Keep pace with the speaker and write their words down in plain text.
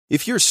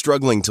If you're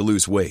struggling to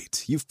lose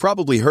weight, you've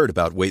probably heard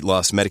about weight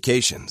loss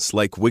medications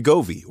like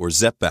Wegovy or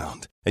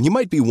Zepbound, and you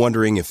might be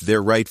wondering if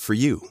they're right for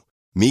you.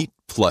 Meet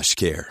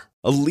PlushCare,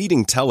 a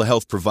leading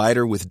telehealth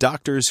provider with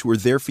doctors who are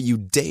there for you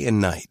day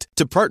and night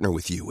to partner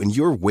with you in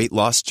your weight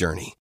loss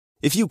journey.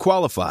 If you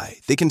qualify,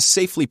 they can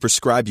safely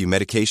prescribe you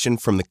medication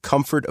from the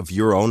comfort of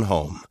your own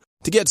home.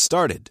 To get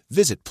started,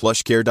 visit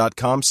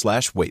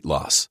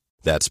plushcare.com/weightloss.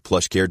 That's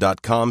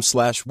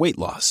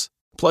plushcare.com/weightloss.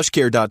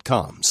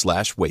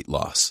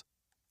 plushcare.com/weightloss.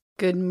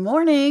 Good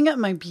morning,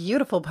 my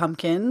beautiful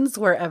pumpkins,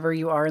 wherever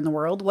you are in the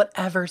world,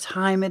 whatever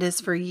time it is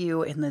for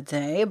you in the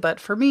day. But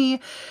for me,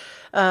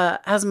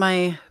 as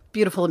my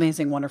beautiful,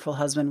 amazing, wonderful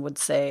husband would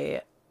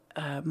say,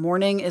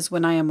 morning is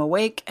when I am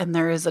awake and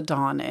there is a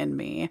dawn in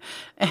me.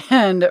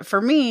 And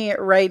for me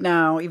right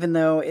now, even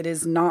though it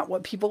is not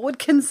what people would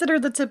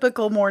consider the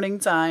typical morning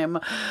time,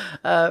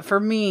 for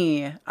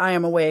me, I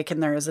am awake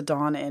and there is a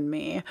dawn in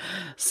me.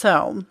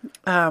 So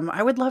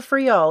I would love for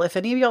y'all, if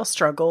any of y'all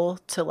struggle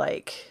to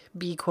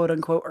be quote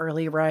unquote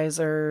early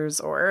risers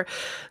or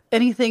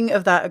anything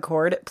of that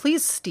accord,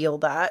 please steal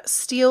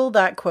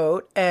that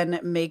quote and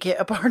make it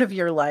a part of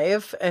your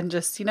life. And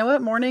just, you know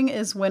what? Morning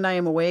is when I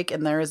am awake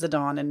and there is a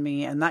dawn in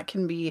me. And that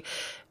can be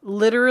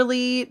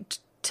literally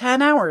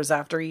 10 hours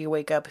after you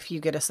wake up if you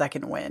get a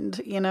second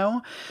wind,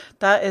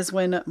 that is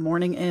when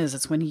morning is.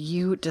 It's when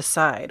you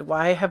decide.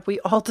 Why have we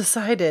all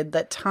decided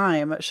that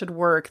time should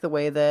work the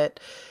way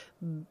that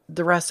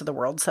the rest of the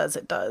world says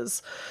it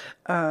does?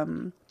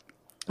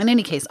 In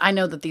any case, I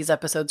know that these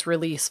episodes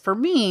release for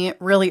me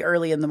really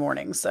early in the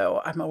morning.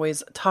 So I'm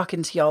always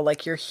talking to y'all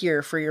like you're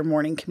here for your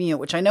morning commute,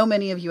 which I know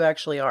many of you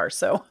actually are.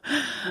 So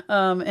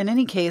in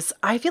any case,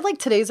 I feel like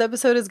today's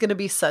episode is going to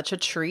be such a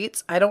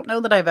treat. I don't know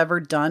that I've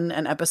ever done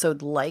an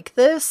episode like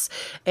this.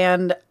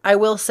 And I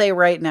will say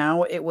right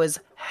now, it was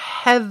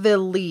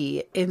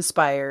heavily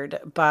inspired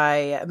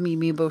by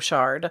Mimi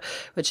Bouchard,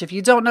 which if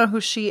you don't know who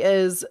she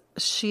is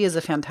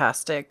a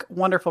fantastic,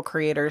 wonderful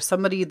creator,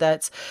 somebody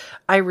that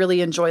I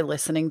really enjoy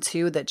listening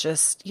to that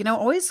just,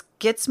 always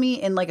gets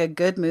me in a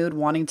good mood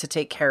wanting to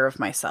take care of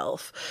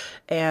myself.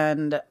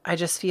 And I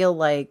just feel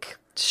like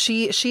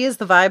she is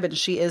the vibe and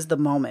she is the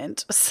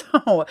moment.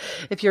 So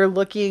if you're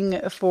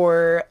looking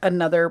for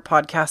another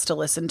podcast to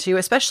listen to,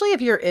 especially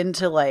if you're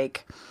into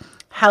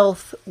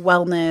health,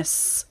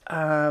 wellness,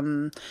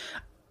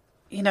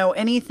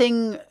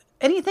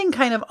 anything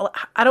kind of,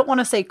 I don't want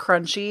to say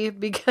crunchy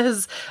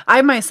because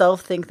I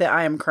myself think that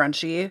I am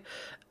crunchy.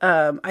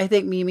 I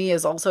think Mimi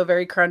is also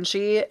very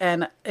crunchy.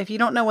 And if you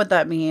don't know what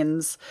that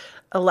means,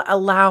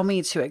 allow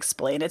me to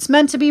explain. It's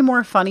meant to be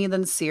more funny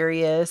than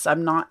serious.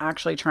 I'm not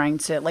actually trying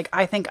to,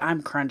 I think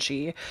I'm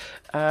crunchy.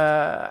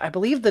 I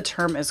believe the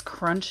term is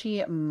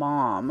crunchy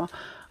mom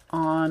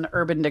on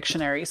Urban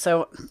Dictionary.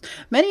 So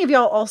many of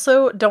y'all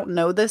also don't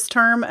know this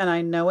term, and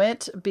I know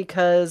it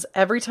because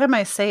every time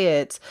I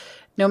say it,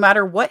 no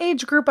matter what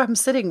age group I'm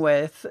sitting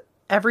with,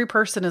 every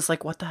person is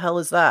like, what the hell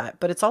is that?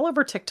 But it's all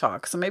over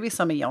TikTok, so maybe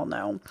some of y'all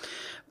know.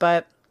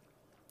 But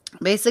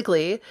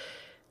basically,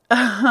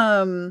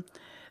 crunchy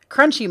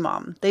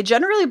mom. They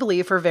generally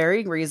believe for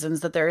varying reasons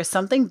that there is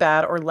something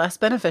bad or less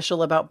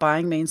beneficial about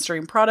buying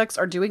mainstream products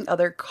or doing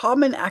other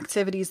common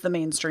activities the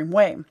mainstream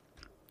way.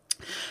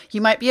 You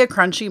might be a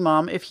crunchy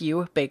mom if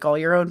you bake all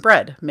your own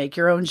bread, make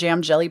your own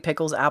jam, jelly,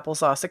 pickles,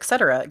 applesauce,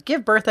 etc.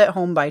 Give birth at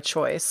home by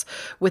choice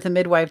with a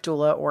midwife,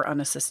 doula, or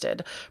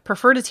unassisted.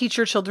 Prefer to teach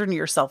your children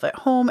yourself at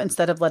home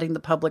instead of letting the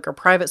public or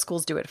private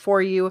schools do it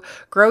for you.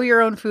 Grow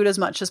your own food as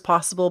much as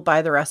possible.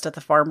 Buy the rest at the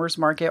farmer's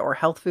market or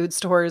health food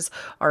stores.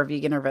 Are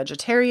vegan or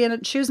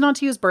vegetarian. Choose not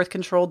to use birth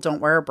control.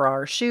 Don't wear a bra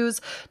or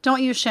shoes.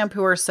 Don't use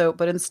shampoo or soap,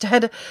 but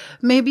instead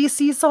maybe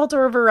sea salt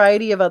or a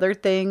variety of other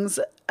things.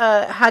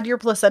 Had your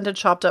placenta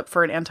chopped up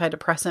for an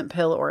antidepressant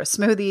pill or a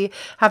smoothie.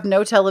 Have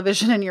no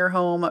television in your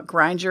home.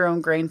 Grind your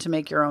own grain to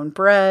make your own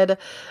bread.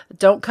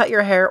 Don't cut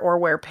your hair or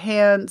wear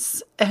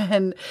pants.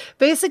 And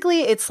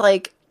basically, it's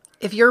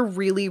if you're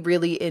really,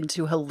 really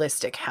into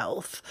holistic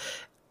health,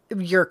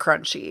 you're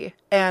crunchy.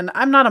 And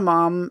I'm not a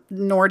mom,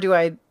 nor do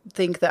I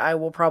think that I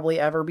will probably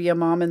ever be a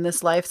mom in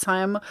this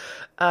lifetime.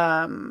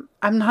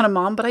 I'm not a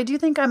mom, but I do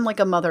think I'm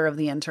a mother of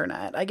the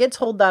internet. I get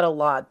told that a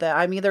lot, that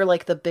I'm either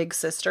the big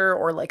sister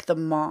or the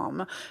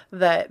mom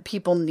that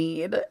people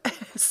need.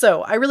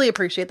 So I really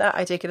appreciate that.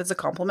 I take it as a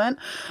compliment.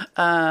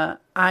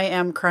 I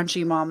am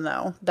crunchy mom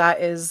though.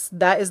 That is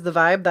the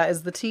vibe. That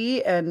is the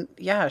tea. And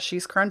yeah,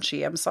 she's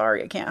crunchy. I'm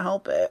sorry. I can't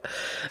help it.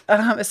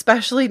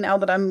 Especially now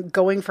that I'm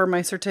going for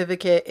my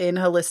certificate in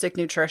holistic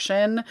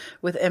nutrition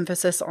with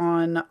emphasis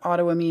on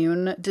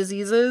autoimmune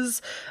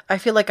diseases. I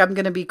feel like I'm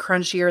going to be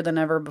crunchier than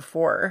ever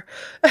before.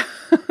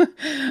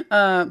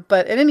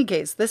 But in any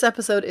case, this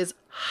episode is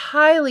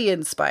highly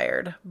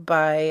inspired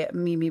by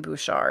Mimi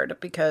Bouchard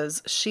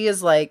because she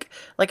is like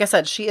I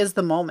said, she is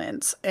the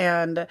moment,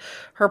 and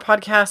her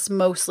podcast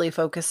mostly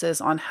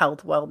focuses on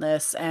health,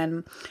 wellness.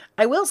 And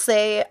I will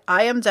say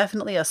I am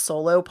definitely a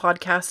solo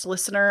podcast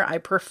listener. I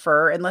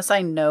prefer, unless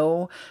I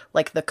know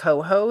the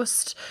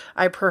co-host,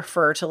 I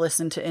prefer to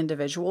listen to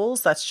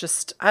individuals. That's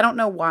just, I don't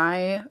know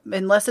why. anyway,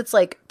 unless it's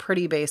like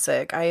Pretty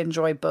Basic. I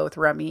enjoy both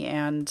Remy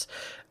and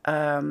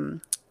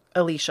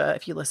Alicia,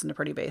 if you listen to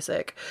Pretty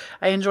Basic.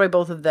 I enjoy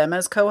both of them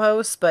as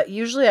co-hosts, but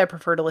usually I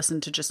prefer to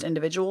listen to just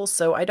individuals.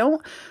 So I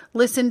don't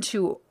listen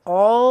to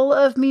all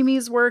of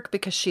Mimi's work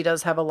because she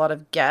does have a lot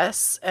of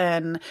guests.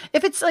 And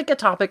if it's like a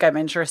topic I'm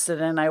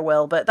interested in, I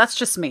will, but that's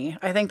just me.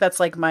 I think that's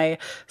like my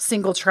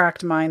single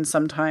tracked mind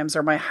sometimes,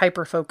 or my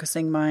hyper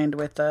focusing mind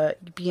with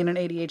being an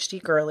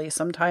ADHD girly.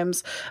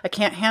 Sometimes I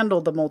can't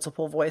handle the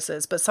multiple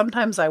voices, but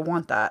sometimes I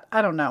want that.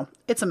 I don't know.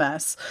 It's a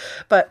mess.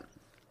 But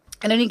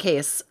in any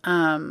case,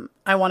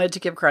 I wanted to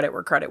give credit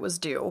where credit was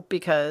due,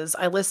 because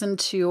I listened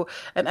to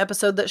an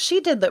episode that she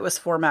did that was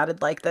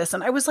formatted like this,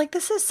 and I was like,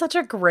 this is such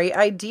a great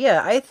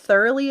idea. I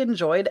thoroughly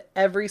enjoyed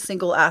every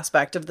single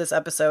aspect of this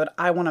episode.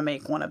 I want to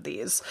make one of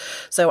these.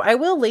 So I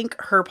will link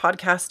her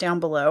podcast down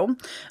below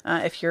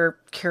if you're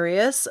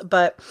curious,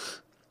 but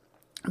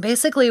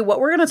basically, what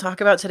we're going to talk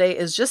about today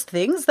is just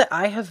things that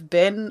I have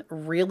been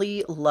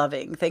really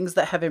loving, things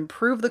that have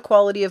improved the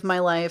quality of my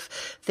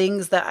life,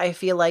 things that I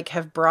feel like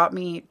have brought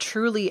me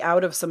truly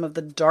out of some of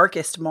the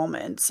darkest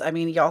moments. I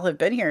mean, y'all have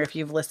been here if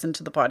you've listened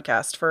to the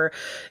podcast for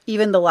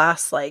even the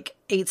last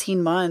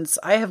 18 months.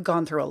 I have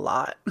gone through a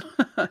lot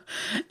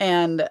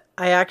and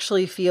I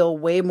actually feel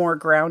way more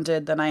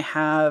grounded than I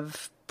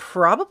have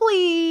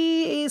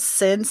probably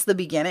since the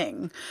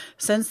beginning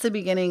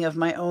of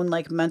my own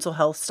mental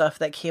health stuff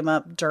that came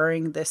up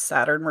during this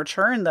Saturn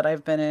return that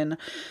I've been in.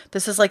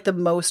 This is the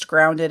most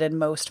grounded and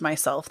most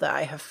myself that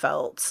I have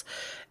felt.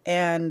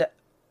 And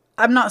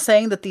I'm not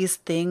saying that these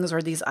things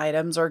or these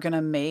items are going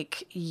to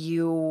make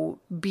you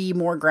be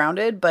more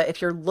grounded, but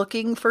if you're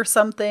looking for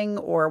something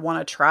or want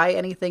to try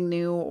anything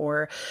new,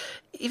 or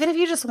even if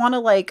you just want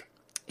to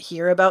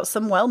hear about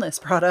some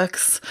wellness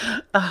products,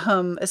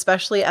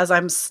 especially as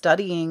I'm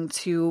studying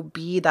to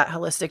be that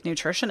holistic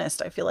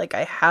nutritionist. I feel like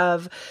I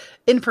have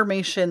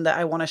information that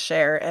I want to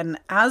share. And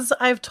as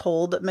I've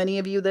told many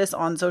of you this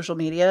on social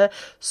media,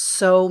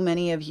 so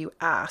many of you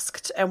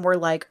asked and were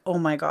like, oh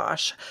my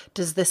gosh,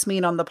 does this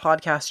mean on the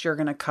podcast you're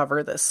going to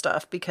cover this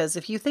stuff? Because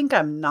if you think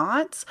I'm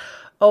not,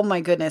 oh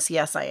my goodness,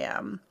 yes, I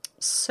am.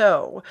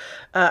 So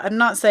I'm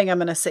not saying I'm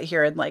going to sit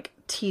here and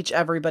teach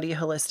everybody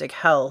holistic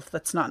health.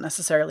 That's not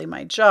necessarily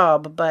my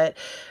job, but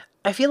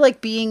I feel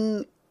like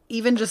being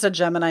even just a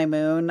Gemini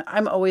moon,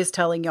 I'm always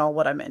telling y'all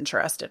what I'm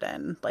interested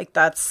in.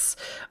 That's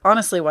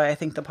honestly why I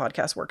think the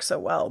podcast works so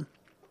well.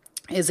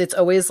 Is it's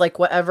always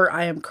whatever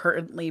I am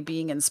currently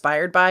being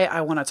inspired by,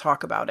 I want to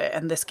talk about it.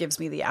 And this gives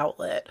me the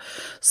outlet.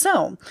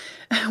 So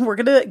we're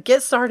going to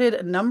get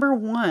started. Number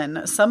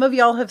one, some of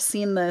y'all have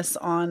seen this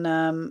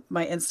on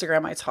my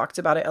Instagram. I talked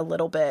about it a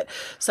little bit.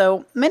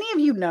 So many of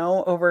you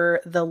know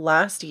over the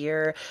last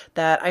year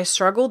that I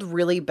struggled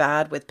really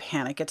bad with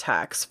panic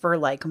attacks for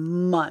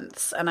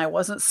months, and I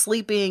wasn't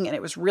sleeping and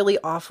it was really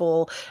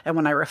awful. And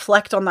when I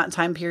reflect on that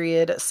time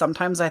period,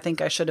 sometimes I think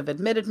I should have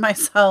admitted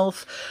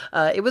myself.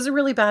 It was a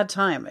really bad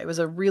time. It was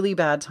a really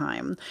bad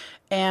time.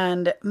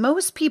 And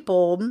most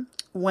people,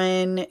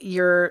 when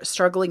you're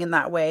struggling in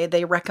that way,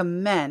 they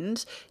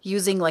recommend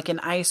using an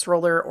ice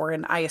roller or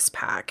an ice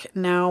pack.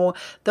 Now,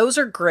 those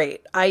are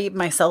great. I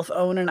myself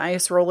own an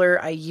ice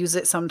roller. I use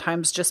it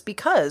sometimes just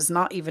because,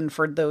 not even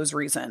for those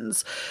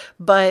reasons.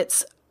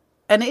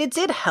 And it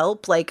did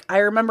help. I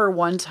remember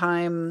one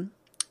time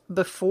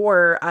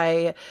before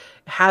I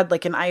had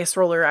an ice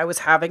roller, I was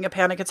having a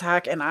panic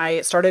attack and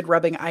I started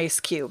rubbing ice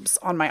cubes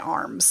on my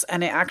arms,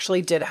 and it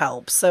actually did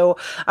help. So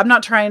I'm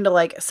not trying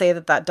to say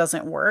that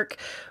doesn't work.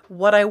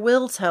 What I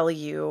will tell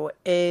you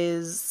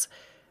is,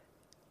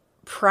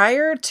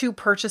 prior to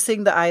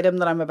purchasing the item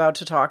that I'm about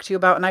to talk to you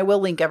about, and I will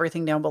link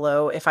everything down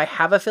below. If I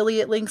have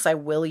affiliate links, I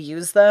will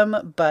use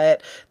them,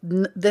 but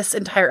this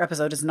entire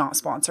episode is not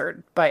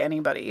sponsored by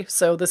anybody.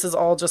 So this is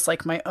all just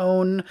my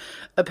own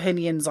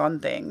opinions on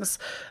things.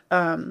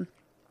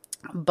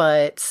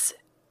 But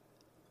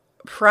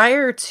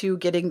prior to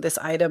getting this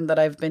item that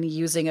I've been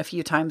using a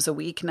few times a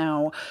week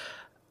now,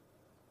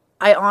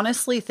 I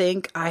honestly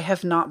think I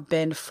have not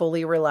been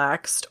fully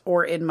relaxed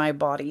or in my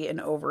body in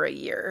over a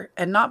year.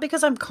 And not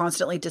because I'm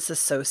constantly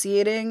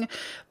disassociating,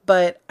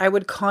 but I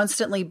would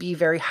constantly be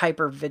very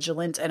hyper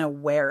vigilant and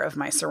aware of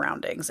my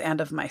surroundings and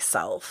of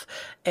myself.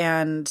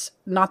 And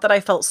not that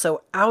I felt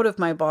so out of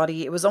my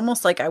body. It was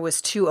almost like I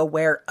was too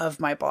aware of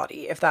my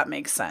body, if that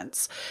makes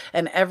sense.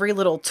 And every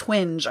little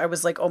twinge, I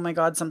was like, oh my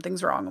God,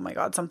 something's wrong. Oh my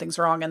God, something's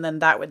wrong. And then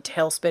that would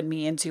tailspin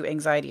me into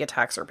anxiety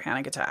attacks or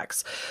panic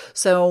attacks.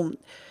 So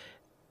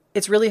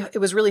it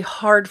was really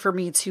hard for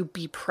me to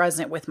be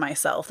present with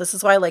myself. This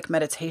is why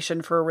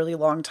meditation for a really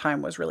long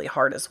time was really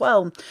hard as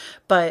well.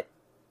 But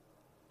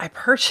I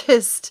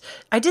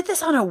did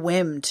this on a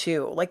whim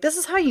too. This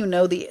is how you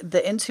know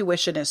the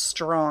intuition is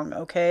strong,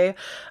 okay?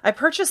 I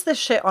purchased this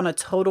shit on a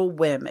total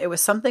whim. It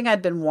was something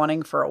I'd been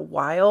wanting for a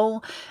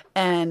while,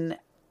 and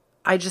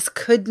I just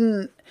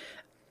couldn't,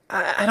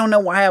 I don't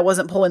know why I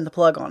wasn't pulling the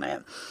plug on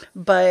it,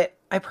 but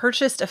I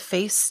purchased a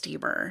face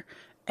steamer.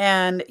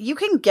 And you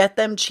can get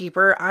them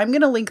cheaper. I'm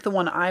going to link the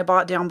one I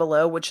bought down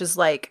below, which is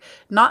like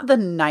not the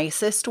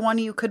nicest one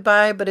you could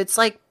buy, but it's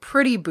like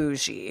pretty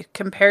bougie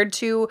compared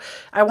to,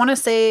 I want to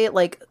say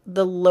like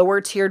the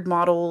lower tiered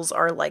models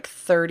are like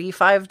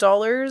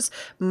 $35.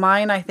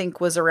 Mine, I think,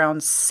 was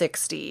around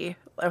 60.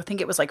 I think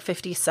it was like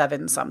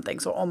 57 something,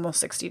 so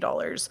almost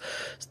 $60.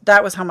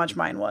 That was how much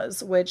mine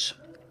was, which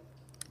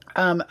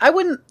I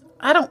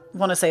don't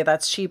want to say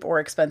that's cheap or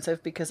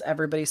expensive because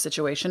everybody's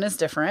situation is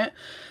different,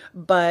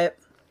 but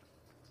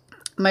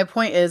my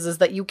point is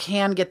that you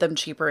can get them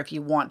cheaper if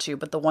you want to,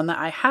 but the one that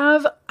I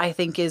have, I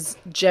think is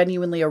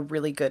genuinely a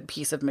really good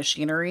piece of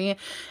machinery.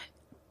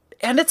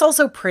 And it's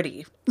also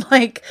pretty.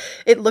 Like,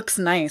 it looks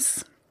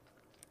nice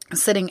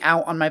sitting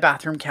out on my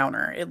bathroom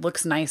counter. It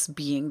looks nice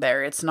being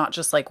there. It's not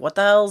just like, what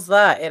the hell's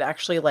that? It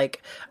actually,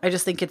 like, I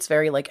just think it's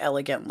very like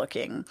elegant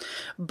looking.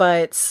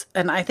 But,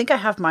 and I think I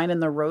have mine in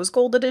the rose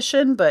gold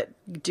edition, but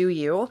do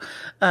you?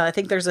 I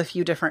think there's a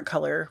few different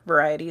color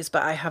varieties,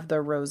 but I have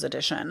the rose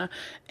edition.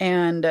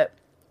 And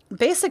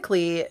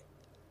basically,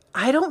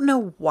 I don't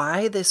know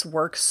why this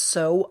works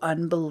so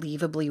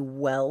unbelievably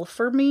well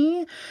for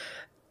me,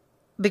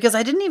 because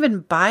I didn't even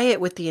buy it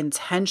with the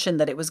intention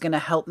that it was going to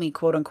help me,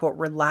 quote unquote,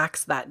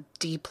 relax that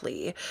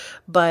deeply.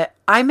 But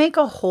I make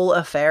a whole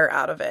affair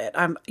out of it.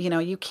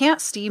 You can't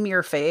steam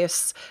your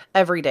face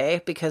every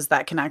day because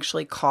that can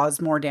actually cause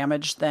more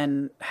damage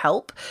than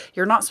help.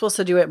 You're not supposed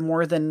to do it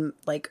more than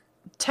like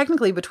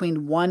technically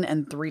between 1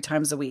 and 3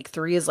 times a week.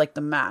 3 is like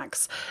the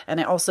max. And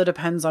it also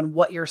depends on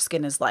what your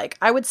skin is like.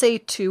 I would say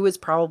 2 is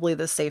probably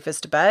the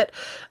safest bet.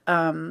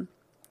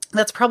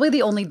 That's probably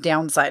the only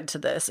downside to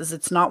this, is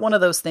it's not one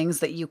of those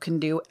things that you can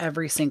do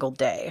every single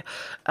day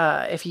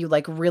if you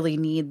like really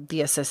need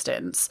the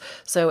assistance.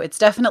 So it's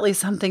definitely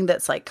something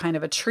that's like kind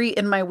of a treat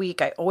in my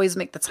week. I always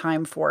make the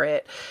time for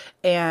it.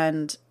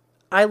 And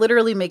I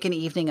literally make an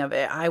evening of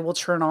it. I will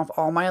turn off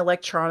all my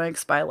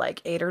electronics by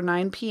like 8 or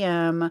 9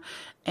 p.m.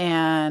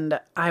 And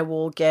I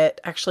will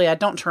I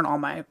don't turn all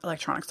my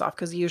electronics off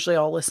because usually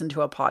I'll listen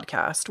to a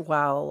podcast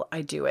while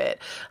I do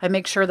it. I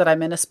make sure that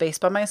I'm in a space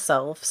by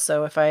myself.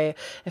 So if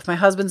my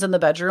husband's in the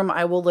bedroom,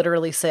 I will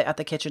literally sit at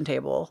the kitchen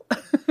table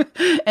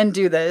and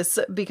do this,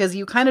 because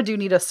you kind of do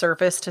need a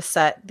surface to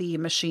set the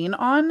machine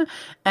on.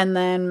 And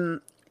then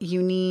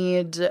you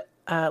need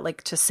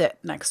like to sit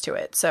next to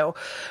it. So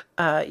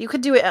you could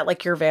do it at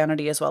like your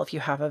vanity as well if you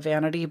have a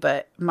vanity,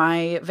 but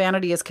my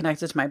vanity is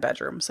connected to my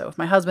bedroom. So if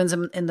my husband's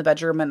in the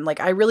bedroom and like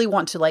I really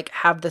want to like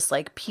have this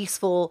like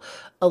peaceful,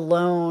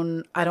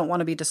 alone, I don't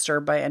want to be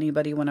disturbed by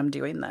anybody when I'm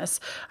doing this,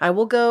 I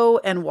will go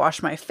and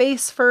wash my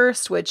face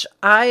first, which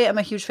I am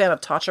a huge fan of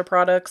Tatcha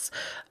products.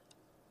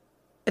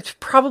 It's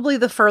probably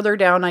the further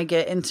down I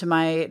get into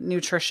my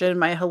nutrition,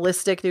 my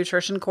holistic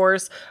nutrition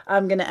course,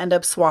 I'm going to end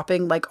up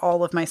swapping like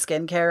all of my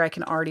skincare. I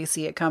can already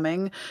see it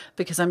coming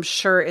because I'm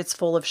sure it's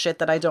full of shit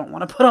that I don't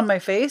want to put on my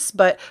face.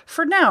 But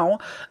for now,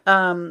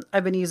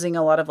 I've been using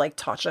a lot of like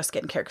Tatcha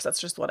skincare because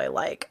that's just what I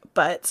like.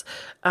 But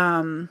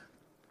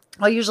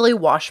I'll usually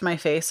wash my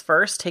face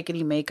first, take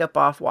any makeup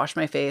off, wash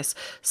my face,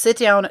 sit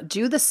down,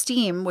 do the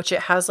steam, which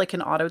it has like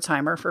an auto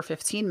timer for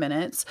 15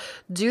 minutes,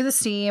 do the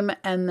steam,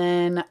 and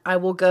then I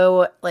will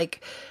go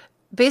like,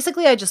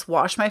 basically I just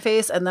wash my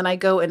face and then I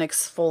go and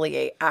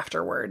exfoliate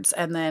afterwards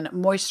and then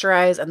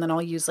moisturize, and then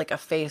I'll use like a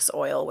face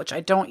oil, which I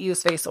don't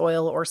use face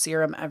oil or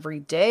serum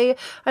every day.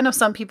 I know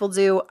some people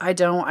do. I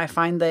don't. I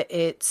find that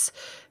it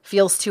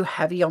feels too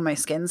heavy on my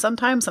skin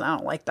sometimes and I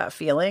don't like that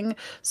feeling.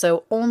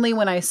 So only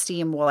when I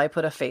steam will I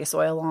put a face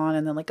oil on,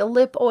 and then like a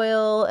lip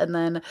oil, and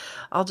then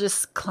I'll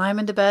just climb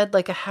into bed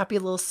like a happy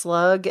little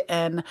slug.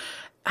 And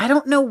I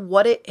don't know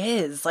what it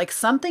is, like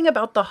something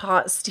about the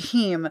hot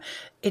steam,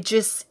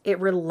 it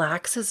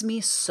relaxes me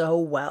so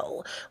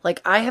well.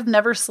 Like I have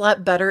never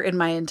slept better in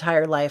my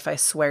entire life, I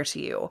swear to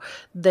you,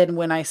 than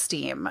when I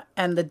steam.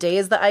 And the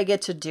days that I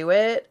get to do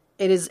it,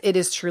 it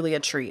is truly a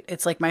treat.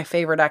 It's like my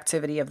favorite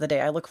activity of the day.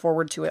 I look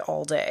forward to it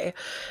all day.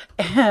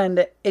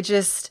 And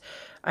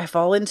I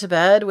fall into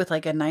bed with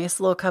like a nice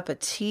little cup of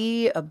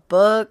tea, a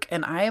book,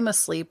 and I am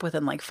asleep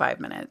within like 5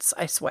 minutes.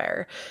 I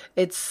swear.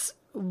 It's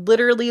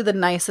literally the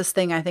nicest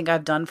thing I think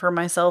I've done for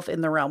myself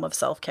in the realm of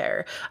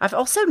self-care. I've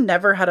also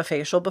never had a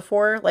facial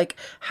before. Like,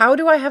 how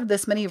do I have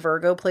this many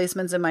Virgo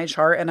placements in my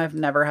chart and I've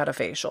never had a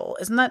facial?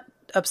 Isn't that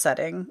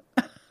upsetting?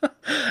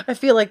 I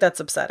feel like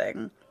that's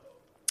upsetting.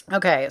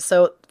 Okay,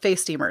 so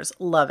face steamers,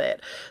 love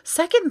it.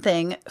 Second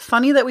thing,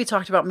 funny that we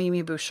talked about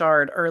Mimi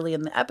Bouchard early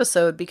in the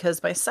episode,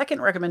 because my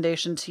second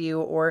recommendation to you,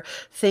 or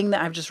thing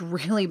that I've just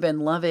really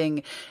been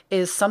loving,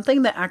 is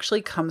something that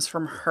actually comes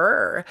from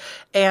her.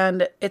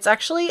 And it's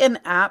actually an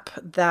app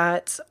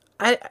that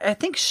I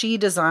think she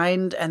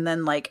designed, and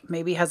then like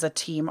maybe has a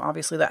team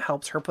obviously that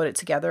helps her put it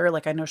together.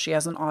 Like I know she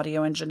has an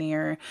audio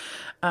engineer.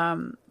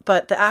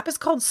 But the app is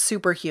called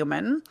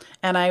Superhuman,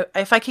 and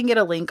if I can get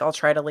a link, I'll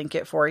try to link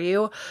it for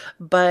you.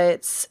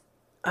 But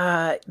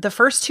the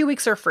first 2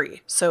 weeks are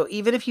free. So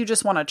even if you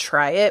just want to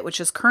try it,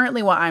 which is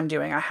currently what I'm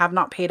doing, I have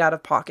not paid out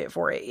of pocket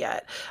for it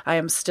yet. I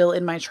am still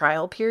in my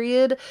trial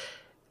period.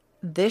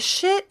 this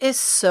shit is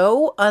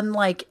so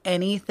unlike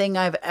anything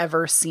I've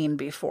ever seen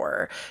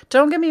before.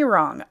 Don't get me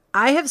wrong.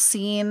 I have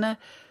seen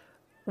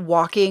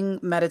walking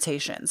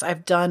meditations.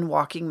 I've done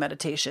walking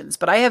meditations,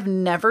 but I have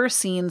never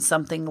seen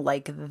something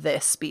like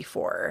this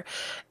before.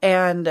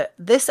 And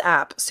this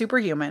app,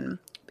 Superhuman,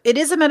 it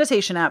is a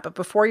meditation app, but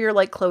before you're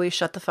like, Chloe,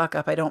 shut the fuck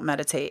up, I don't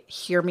meditate,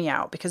 hear me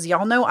out, because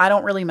y'all know I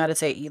don't really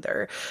meditate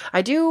either.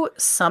 I do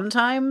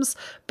sometimes,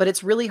 but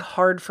it's really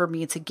hard for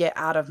me to get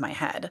out of my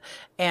head.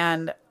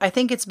 And I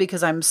think it's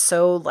because I'm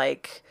such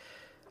like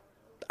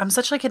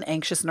an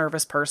anxious,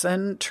 nervous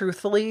person,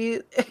 truthfully,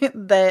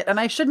 that,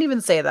 and I shouldn't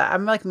even say that.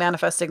 I'm like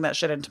manifesting that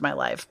shit into my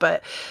life.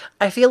 But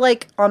I feel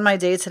like on my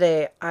day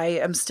today, I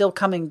am still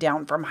coming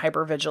down from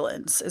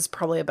hypervigilance is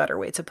probably a better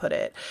way to put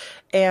it.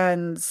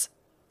 And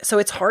so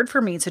it's hard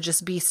for me to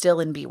just be still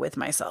and be with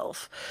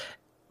myself.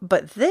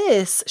 But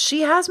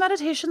she has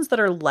meditations that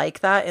are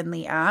like that in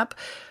the app,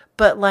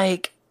 but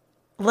like,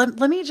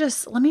 let me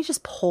just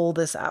pull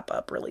this app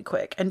up really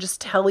quick and just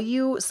tell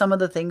you some of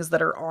the things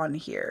that are on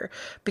here,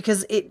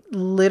 because it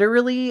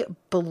literally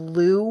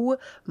blew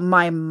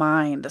my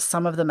mind.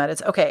 Some of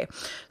the Okay.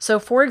 So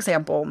for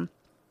example,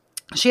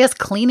 she has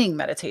cleaning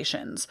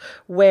meditations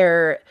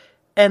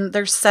and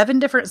there's 7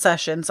 different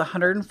sessions,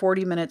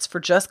 140 minutes for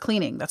just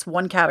cleaning. That's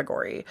one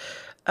category.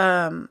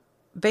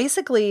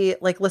 Basically,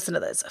 like, listen to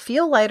this.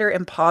 Feel lighter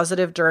and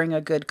positive during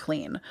a good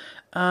clean.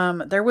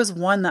 There was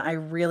one that I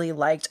really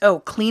liked. Oh,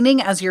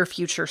 cleaning as your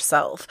future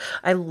self.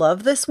 I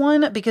love this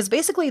one because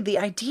basically the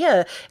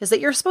idea is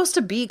that you're supposed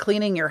to be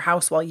cleaning your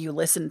house while you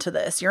listen to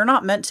this. You're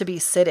not meant to be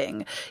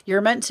sitting.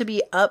 You're meant to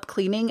be up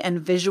cleaning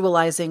and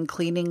visualizing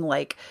cleaning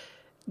like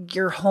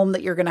your home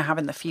that you're going to have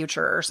in the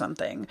future or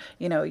something,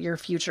 your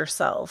future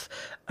self.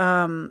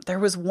 There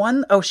was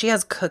one, she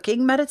has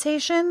cooking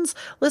meditations.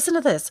 Listen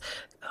to this.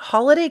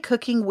 Holiday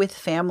cooking with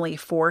family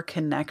for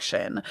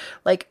connection.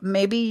 Like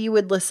maybe you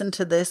would listen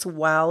to this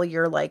while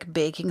you're like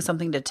baking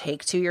something to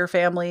take to your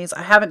families.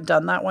 I haven't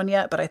done that one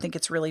yet, but I think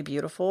it's really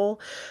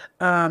beautiful.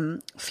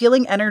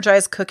 Feeling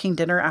energized cooking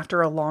dinner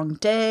after a long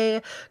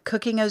day,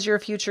 cooking as your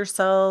future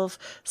self,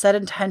 set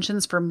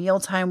intentions for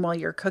mealtime while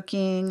you're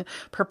cooking,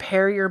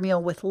 prepare your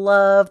meal with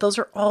love. Those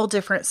are all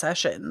different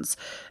sessions.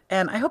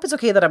 And I hope it's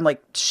okay that I'm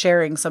like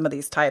sharing some of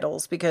these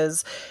titles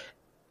because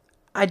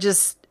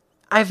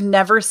I've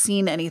never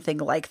seen anything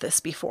like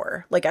this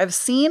before. Like I've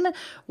seen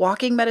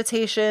walking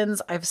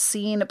meditations,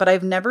 but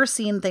I've never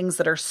seen things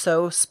that are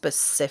so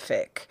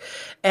specific.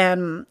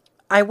 And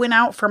I went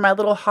out for my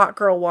little hot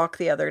girl walk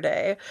the other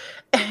day.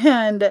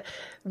 And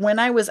when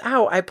I was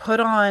out, I put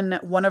on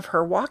one of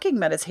her walking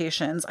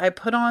meditations. I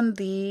put on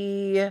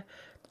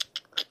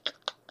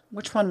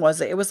which one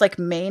was it? It was like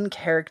main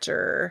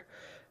character.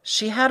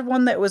 She had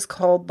one that was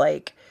called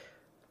like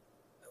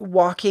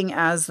walking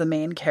as the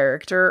main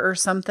character or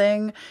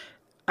something.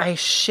 I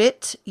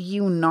shit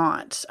you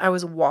not. I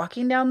was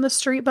walking down the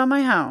street by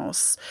my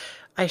house.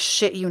 I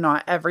shit you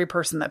not. Every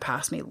person that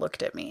passed me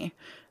looked at me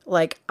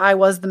like I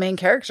was the main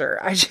character.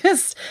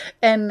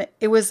 And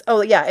it was,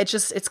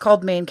 it's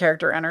called main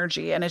character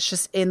energy. And it's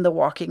just in the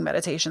walking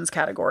meditations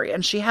category.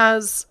 And she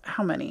has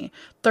how many?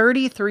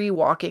 33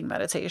 walking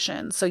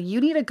meditations. So you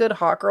need a good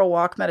hot girl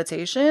walk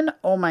meditation.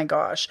 Oh my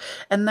gosh.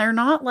 And they're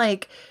not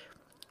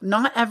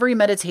every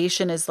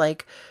meditation is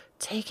like,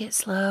 take it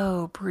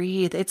slow,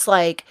 breathe. It's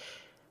like,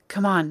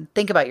 come on,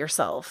 think about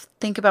yourself.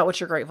 Think about what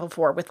you're grateful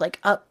for with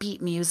like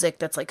upbeat music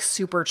that's like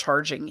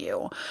supercharging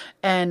you.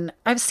 And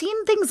I've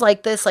seen things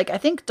like this. Like I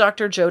think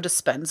Dr. Joe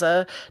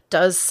Dispenza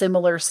does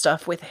similar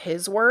stuff with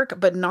his work,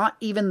 but not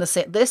even the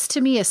same. This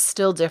to me is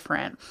still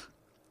different.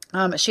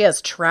 She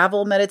has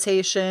travel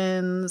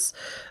meditations,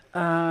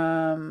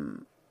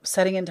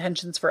 setting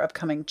intentions for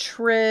upcoming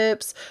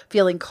trips,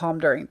 feeling calm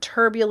during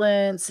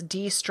turbulence,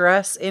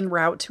 de-stress en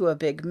route to a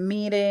big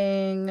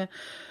meeting,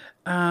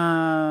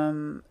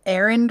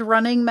 errand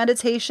running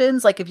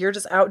meditations. Like if you're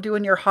just out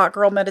doing your hot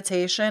girl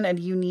meditation and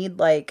you need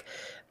like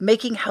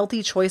making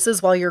healthy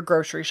choices while you're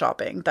grocery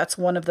shopping, that's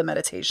one of the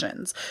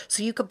meditations.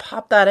 So you could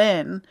pop that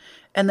in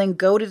and then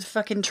go to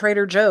fucking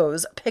Trader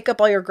Joe's, pick up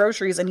all your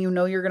groceries, and you're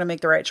going to make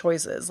the right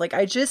choices. Like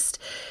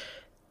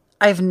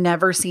I've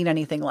never seen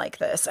anything like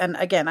this. And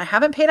again, I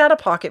haven't paid out of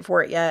pocket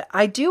for it yet.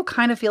 I do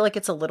kind of feel like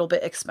it's a little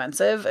bit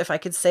expensive. If I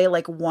could say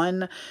like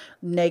one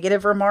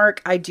negative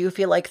remark, I do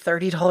feel like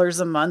 $30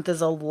 a month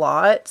is a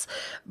lot,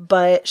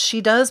 but she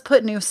does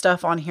put new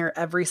stuff on here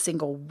every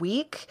single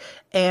week.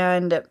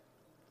 And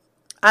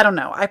I don't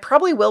know. I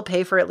probably will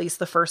pay for at least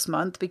the first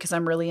month because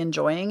I'm really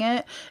enjoying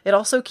it. It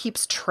also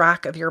keeps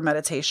track of your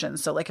meditation.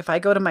 So like if I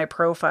go to my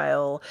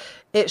profile,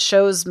 it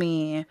shows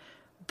me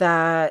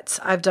that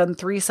I've done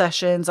 3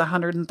 sessions,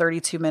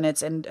 132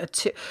 minutes, and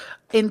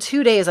in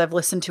 2 days, I've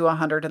listened to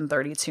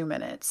 132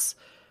 minutes.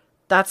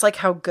 That's like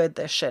how good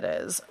this shit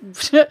is.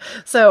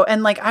 So,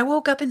 and like, I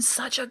woke up in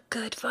such a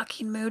good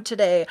fucking mood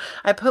today.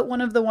 I put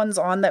one of the ones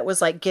on that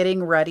was like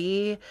getting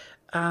ready.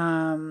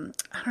 I don't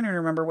even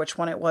remember which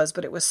one it was,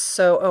 but it was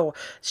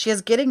she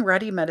has getting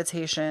ready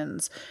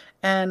meditations.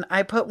 And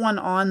I put one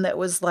on that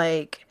was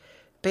like,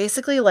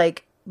 basically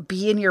like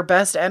be in your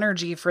best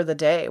energy for the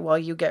day while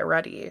you get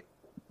ready.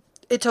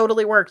 It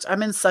totally worked.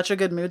 I'm in such a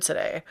good mood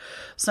today.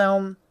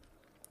 So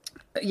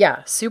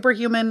yeah,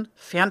 superhuman,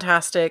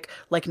 fantastic,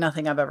 like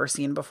nothing I've ever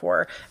seen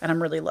before, and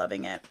I'm really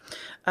loving it.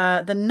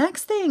 The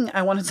next thing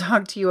I want to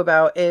talk to you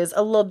about is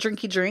a little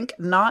drinky drink,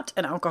 not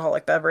an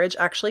alcoholic beverage,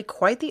 actually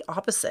quite the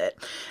opposite.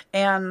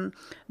 And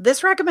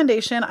this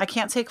recommendation, I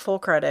can't take full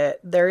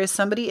credit. There is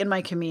somebody in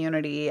my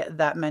community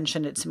that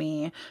mentioned it to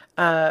me,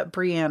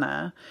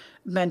 Brianna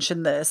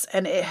mentioned this,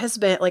 and it has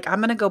been like, I'm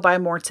going to go buy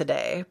more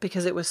today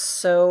because it was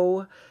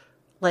so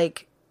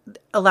like,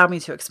 allow me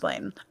to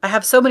explain. I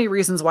have so many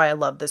reasons why I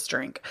love this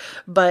drink,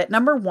 but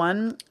number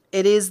one,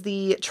 it is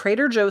the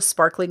Trader Joe's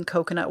sparkling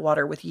coconut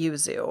water with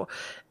yuzu.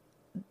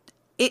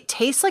 It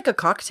tastes like a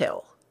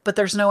cocktail, but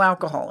there's no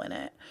alcohol in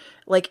it.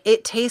 Like,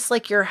 it tastes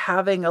like you're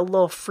having a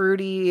little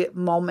fruity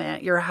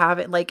moment. You're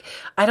having, like,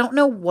 I don't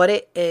know what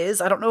it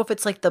is. I don't know if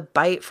it's like the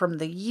bite from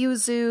the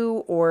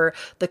yuzu or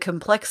the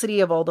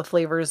complexity of all the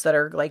flavors that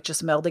are like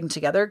just melding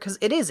together. Cause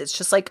it is, it's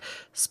just like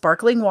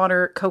sparkling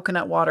water,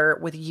 coconut water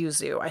with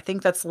yuzu. I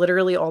think that's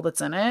literally all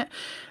that's in it.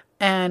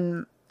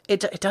 And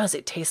it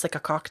tastes like a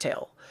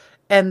cocktail.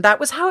 And that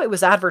was how it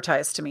was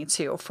advertised to me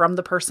too, from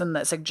the person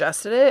that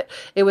suggested it.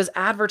 It was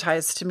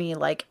advertised to me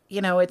like,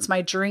 you know, it's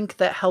my drink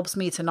that helps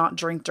me to not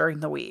drink during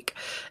the week.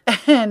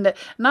 And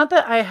not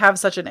that I have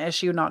such an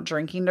issue not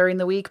drinking during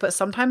the week, but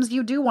sometimes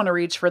you do want to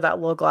reach for that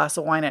little glass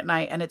of wine at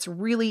night. And it's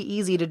really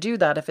easy to do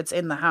that if it's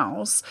in the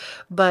house.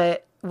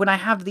 But when I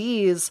have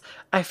these,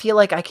 I feel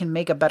like I can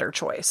make a better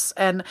choice.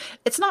 And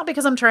it's not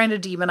because I'm trying to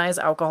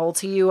demonize alcohol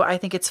to you. I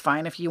think it's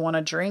fine if you want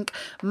to drink.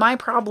 My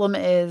problem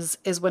is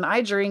when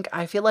I drink,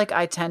 I feel like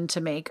I tend to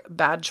make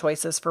bad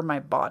choices for my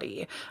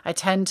body. I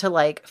tend to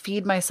like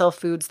feed myself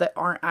foods that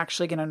aren't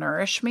actually going to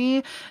nourish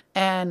me.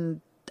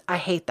 And I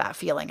hate that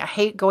feeling. I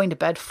hate going to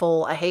bed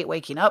full. I hate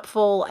waking up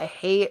full. I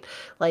hate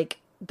like,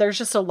 there's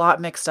just a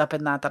lot mixed up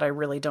in that I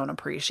really don't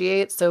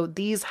appreciate. So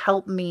these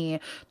help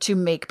me to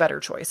make better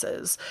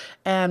choices.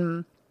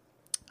 And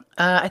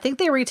I think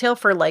they retail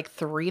for like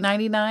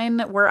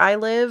 $3.99 where I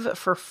live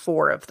for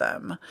 4 of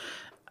them.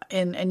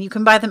 And you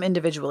can buy them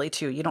individually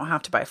too. You don't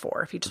have to buy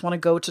 4. If you just want to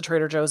go to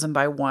Trader Joe's and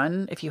buy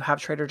 1, if you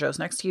have Trader Joe's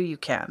next to you, you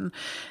can.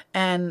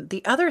 And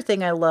the other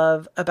thing I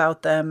love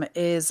about them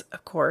is,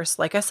 of course,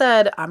 like I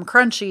said, I'm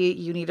crunchy.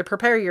 You need to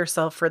prepare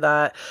yourself for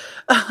that.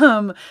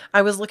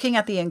 I was looking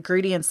at the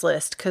ingredients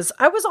list because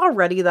I was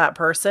already that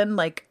person.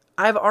 Like,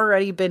 I've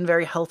already been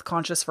very health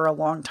conscious for a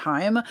long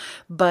time,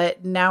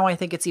 but now I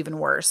think it's even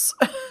worse.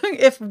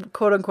 If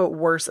quote unquote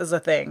worse is a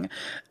thing.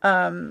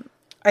 I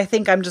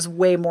think I'm just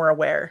way more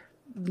aware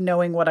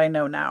knowing what I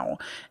know now.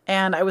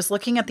 And I was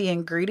looking at the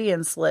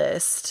ingredients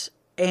list,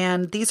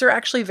 and these are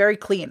actually very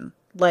clean.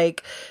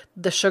 Like,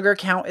 the sugar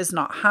count is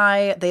not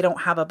high. They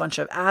don't have a bunch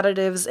of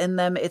additives in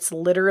them. It's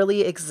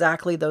literally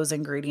exactly those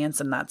ingredients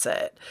and that's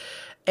it.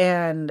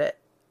 And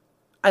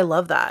I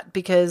love that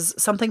because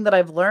something that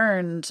I've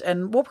learned,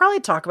 and we'll probably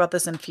talk about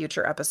this in a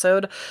future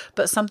episode,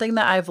 but something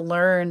that I've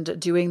learned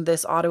doing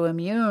this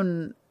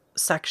autoimmune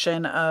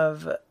section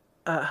of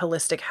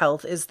holistic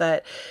health is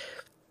that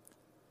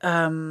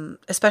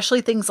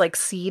especially things like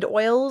seed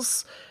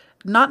oils,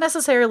 not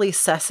necessarily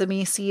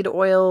sesame seed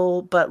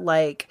oil, but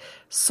like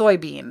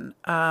soybean.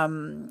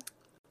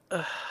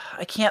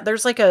 I can't,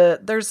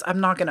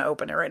 I'm not going to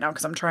open it right now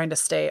because I'm trying to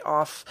stay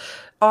off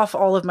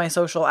all of my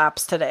social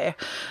apps today.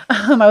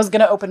 I was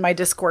going to open my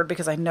Discord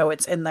because I know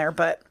it's in there,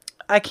 but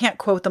I can't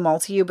quote them all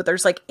to you, but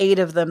there's like 8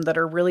 of them that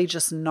are really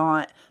just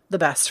not the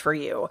best for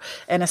you.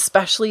 And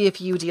especially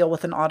if you deal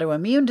with an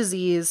autoimmune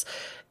disease,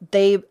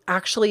 they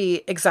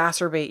actually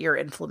exacerbate your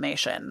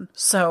inflammation.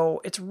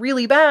 So it's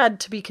really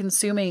bad to be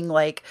consuming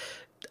like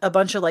a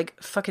bunch of like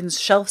fucking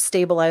shelf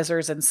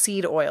stabilizers and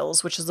seed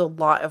oils, which is a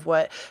lot of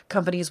what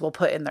companies will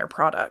put in their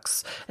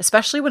products,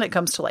 especially when it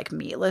comes to like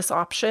meatless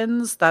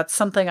options. That's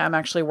something I'm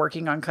actually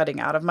working on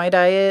cutting out of my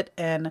diet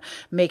and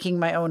making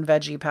my own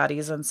veggie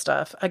patties and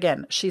stuff.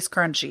 Again, she's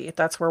crunchy.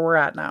 That's where we're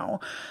at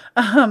now.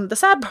 The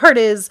sad part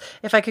is,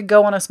 if I could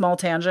go on a small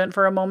tangent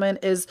for a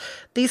moment, is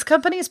these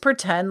companies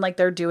pretend like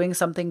they're doing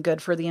something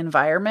good for the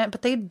environment,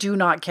 but they do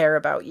not care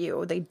about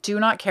you. They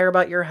do not care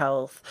about your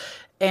health.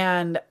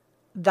 And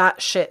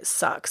that shit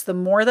sucks. The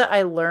more that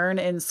I learn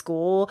in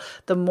school,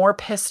 the more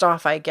pissed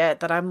off I get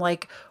that I'm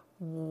like,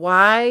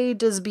 why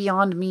does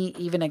Beyond Meat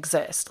even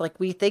exist? Like,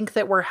 we think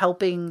that we're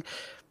helping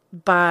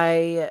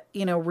by,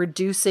 you know,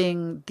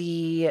 reducing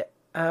the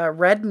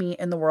red meat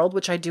in the world,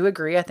 which I do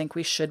agree. I think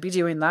we should be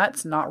doing that.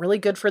 It's not really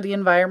good for the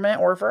environment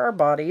or for our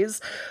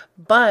bodies,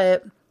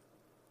 but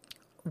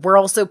we're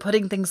also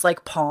putting things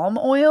like palm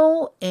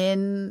oil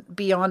in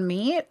Beyond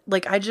Meat.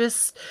 Like,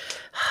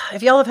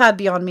 if y'all have had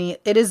Beyond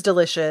Meat, it is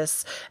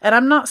delicious. And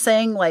I'm not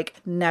saying like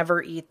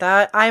never eat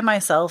that. I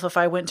myself, if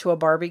I went to a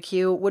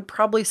barbecue, would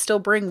probably still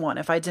bring one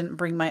if I didn't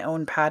bring my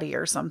own patty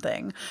or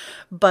something.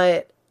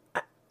 But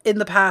in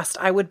the past,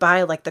 I would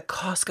buy like the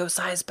Costco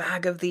size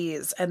bag of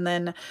these, and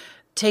then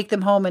take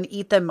them home and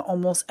eat them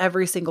almost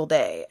every single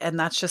day. And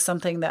that's just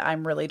something that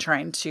I'm really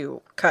trying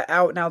to cut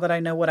out now that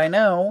I know what I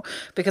know,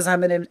 because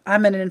I'm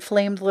an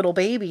inflamed little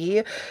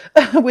baby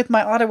with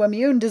my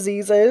autoimmune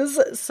diseases.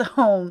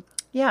 So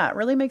yeah, it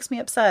really makes me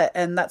upset.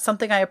 And that's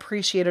something I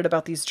appreciated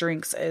about these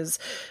drinks, is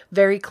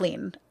very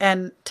clean.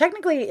 And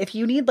technically, if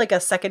you need like a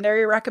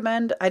secondary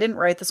recommend, I didn't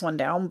write this one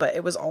down, but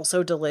it was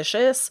also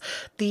delicious.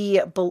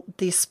 The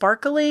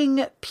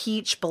sparkling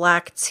peach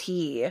black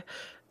tea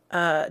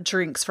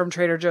drinks from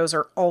Trader Joe's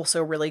are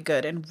also really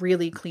good and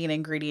really clean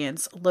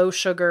ingredients, low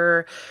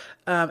sugar.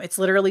 It's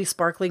literally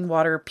sparkling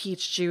water,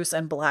 peach juice,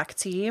 and black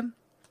tea.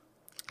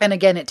 And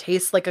again, it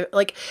tastes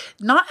like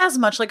not as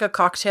much like a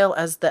cocktail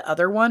as the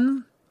other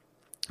one,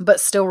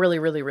 but still really,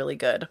 really, really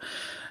good.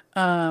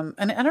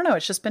 And I don't know,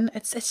 it's just been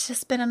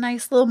a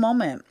nice little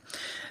moment.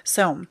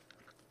 So,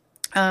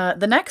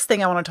 the next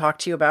thing I want to talk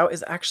to you about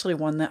is actually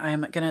one that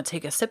I'm going to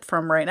take a sip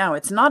from right now.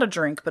 It's not a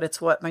drink, but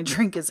it's what my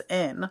drink is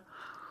in.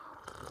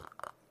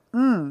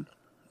 And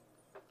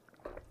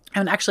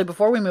actually,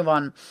 before we move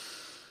on,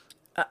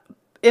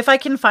 if I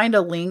can find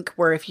a link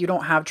where if you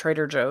don't have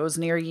Trader Joe's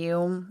near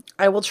you,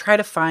 I will try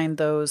to find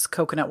those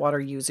coconut water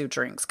yuzu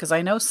drinks, because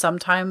I know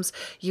sometimes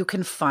you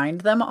can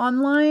find them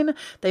online.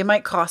 They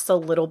might cost a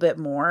little bit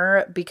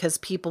more because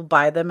people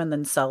buy them and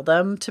then sell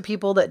them to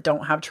people that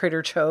don't have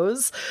Trader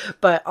Joe's.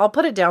 But I'll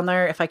put it down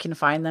there if I can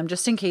find them,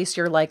 just in case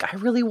you're like, I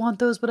really want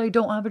those, but I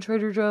don't have a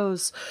Trader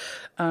Joe's.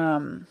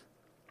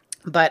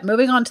 But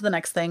moving on to the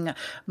next thing,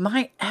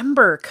 my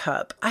Ember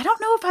cup. I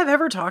don't know if I've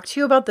ever talked to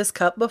you about this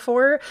cup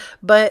before,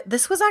 but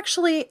this was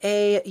actually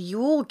a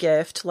Yule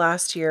gift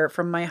last year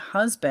from my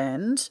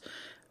husband.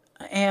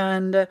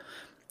 And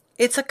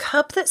it's a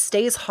cup that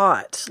stays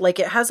hot. Like,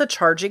 it has a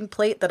charging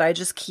plate that I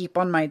just keep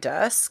on my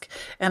desk,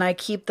 and I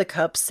keep the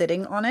cup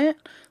sitting on it.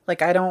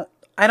 Like, I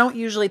don't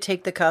usually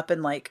take the cup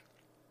and like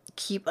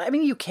you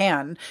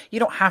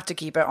don't have to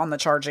keep it on the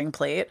charging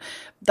plate.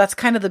 That's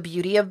kind of the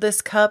beauty of this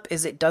cup,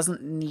 is it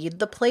doesn't need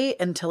the plate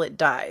until it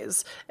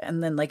dies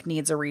and then like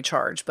needs a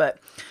recharge. But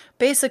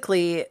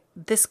basically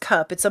this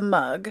cup, it's a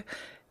mug.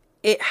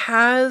 It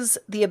has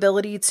the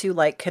ability to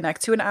like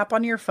connect to an app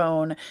on your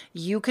phone.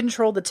 You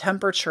control the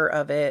temperature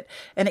of it,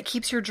 and it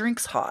keeps your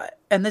drinks hot.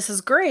 And this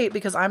is great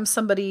because I'm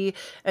somebody,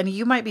 and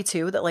you might be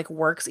too, that like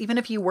works, even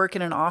if you work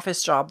in an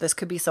office job, this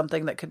could be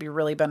something that could be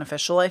really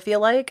beneficial, I feel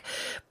like.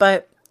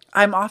 But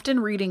I'm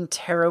often reading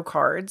tarot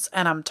cards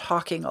and I'm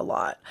talking a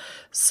lot.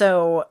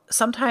 So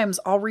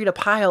sometimes I'll read a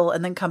pile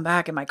and then come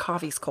back and my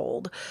coffee's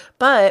cold.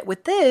 But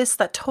with this,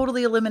 that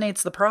totally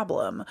eliminates the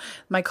problem.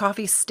 My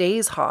coffee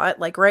stays hot.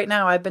 Like right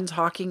now, I've been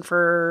talking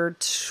for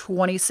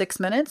 26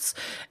 minutes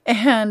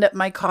and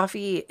my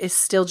coffee is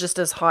still just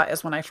as hot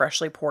as when I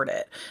freshly poured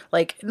it.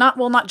 Like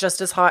not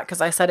just as hot, because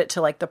I set it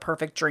to like the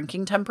perfect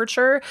drinking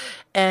temperature.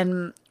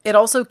 And it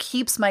also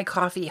keeps my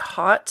coffee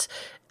hot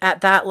at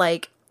that,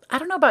 like, I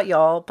don't know about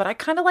y'all, but I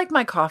kind of like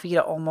my coffee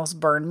to almost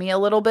burn me a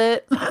little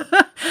bit.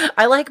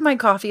 I like my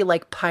coffee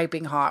like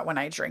piping hot when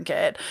I drink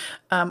it.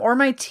 Or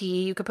my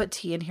tea. You could put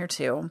tea in here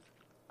too.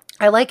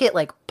 I like it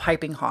like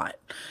piping hot.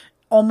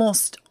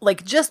 Almost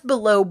like just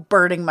below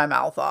burning my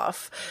mouth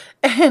off.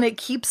 And it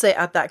keeps it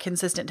at that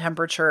consistent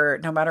temperature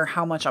no matter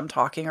how much I'm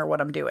talking or what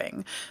I'm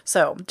doing.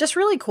 So just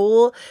really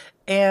cool.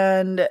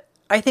 And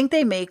I think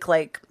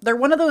they're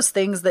one of those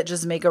things that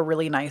just make a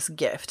really nice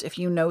gift. If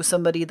you know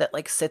somebody that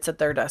like sits at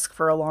their desk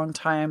for a long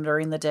time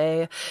during the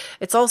day.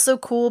 It's also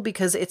cool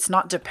because it's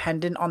not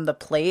dependent on the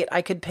plate.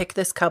 I could pick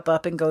this cup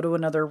up and go to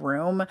another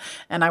room.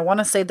 And I want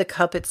to say the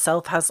cup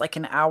itself has like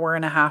an 1.5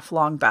 hour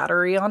long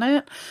battery on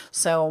it.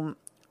 So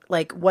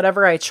like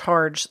whatever I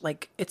charge,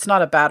 like it's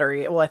not a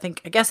battery. Well,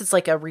 I guess it's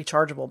like a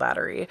rechargeable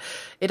battery.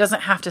 It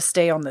doesn't have to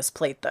stay on this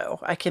plate though.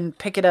 I can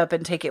pick it up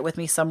and take it with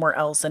me somewhere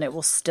else and it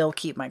will still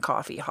keep my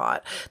coffee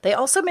hot. They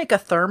also make a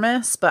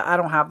thermos, but I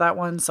don't have that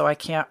one, so I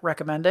can't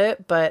recommend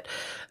it. But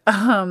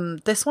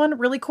this one,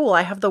 really cool.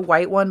 I have the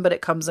white one, but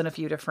it comes in a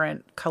few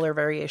different color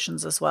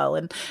variations as well.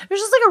 And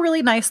there's just like a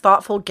really nice,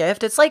 thoughtful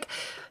gift. It's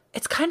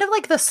kind of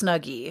like the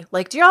Snuggie.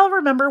 Like, do y'all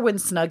remember when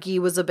Snuggie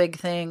was a big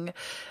thing?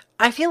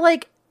 I feel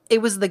like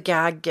it was the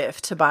gag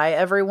gift to buy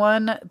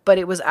everyone, but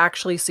it was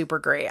actually super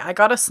great. I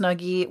got a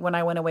Snuggie when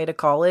I went away to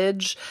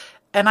college,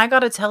 and I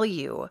gotta tell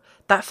you,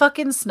 that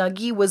fucking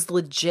Snuggie was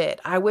legit.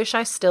 I wish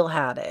I still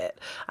had it.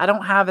 I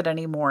don't have it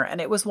anymore,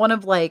 and it was one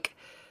of like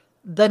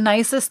the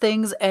nicest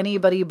things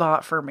anybody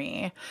bought for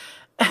me.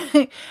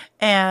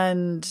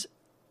 And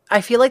I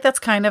feel like that's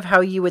kind of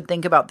how you would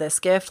think about this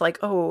gift. Like,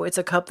 oh, it's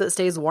a cup that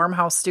stays warm.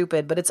 How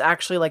stupid. But it's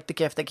actually like the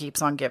gift that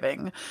keeps on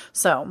giving.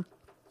 So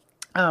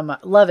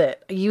love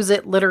it. I use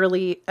it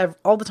literally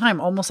all the time,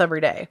 almost every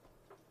day.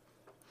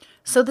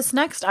 So this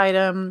next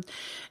item,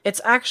 it's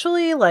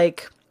actually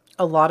like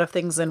a lot of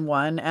things in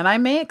one, and I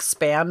may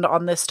expand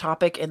on this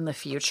topic in the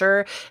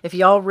future. If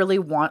y'all really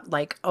want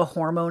like a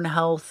hormone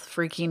health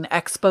freaking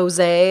expose,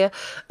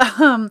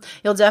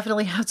 you'll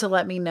definitely have to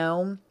let me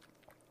know.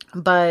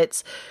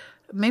 But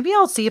maybe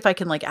I'll see if I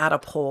can like add a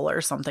poll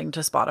or something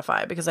to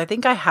Spotify, because I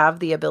think I have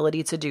the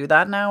ability to do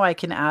that now. I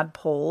can add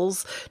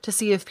polls to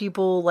see if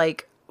people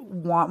like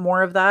want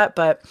more of that,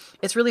 but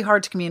it's really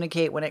hard to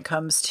communicate when it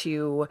comes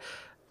to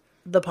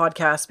the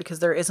podcast because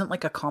there isn't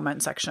like a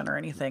comment section or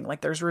anything.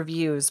 Like there's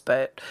reviews,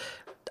 but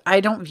I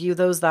don't view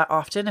those that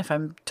often, if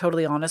I'm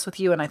totally honest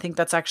with you. And I think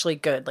that's actually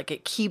good. Like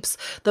it keeps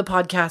the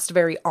podcast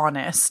very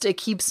honest. It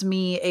keeps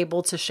me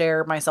able to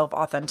share myself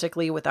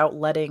authentically without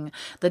letting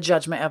the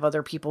judgment of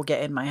other people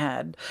get in my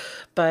head.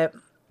 But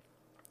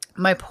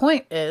my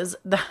point is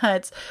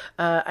that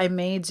I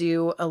may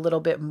do a little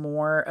bit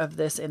more of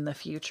this in the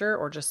future,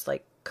 or just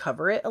like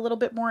cover it a little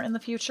bit more in the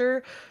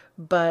future.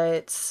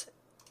 But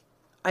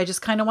I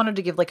just kind of wanted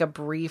to give like a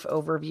brief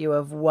overview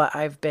of what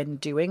I've been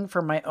doing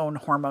for my own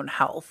hormone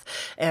health.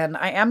 And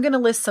I am going to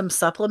list some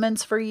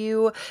supplements for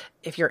you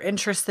if you're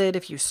interested,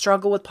 if you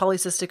struggle with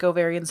polycystic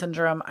ovarian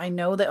syndrome. I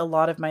know that a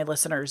lot of my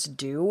listeners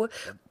do,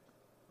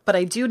 but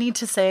I do need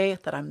to say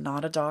that I'm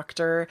not a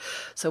doctor.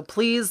 So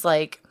please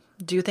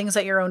do things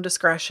at your own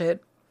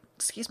discretion.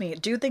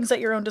 Do things at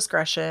your own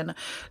discretion.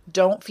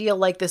 Don't feel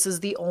like this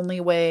is the only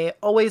way.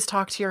 Always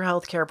talk to your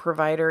healthcare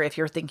provider if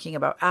you're thinking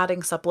about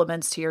adding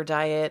supplements to your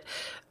diet.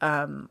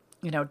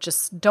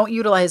 Just don't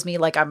utilize me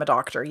like I'm a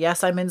doctor.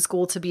 Yes, I'm in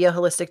school to be a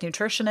holistic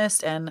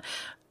nutritionist, and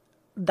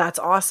that's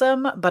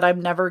awesome, but I'm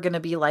never going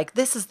to be like,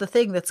 this is the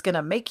thing that's going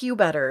to make you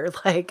better.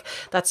 Like,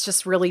 that's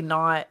just really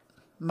not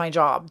my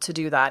job to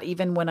do that.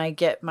 Even when I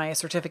get my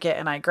certificate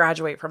and I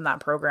graduate from that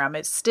program,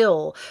 it's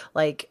still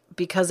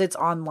because it's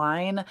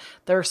online,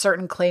 there are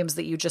certain claims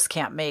that you just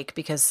can't make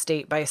because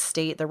state by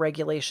state, the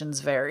regulations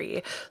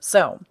vary.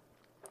 So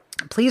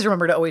please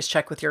remember to always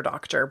check with your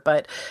doctor.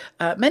 But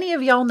many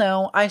of y'all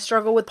know I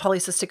struggle with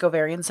polycystic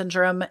ovarian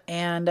syndrome,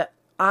 and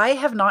I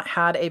have not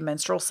had a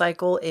menstrual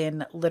cycle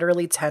in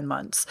literally 10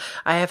 months.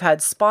 I have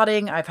had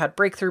spotting. I've had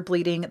breakthrough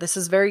bleeding. This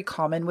is very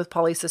common with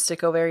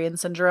polycystic ovarian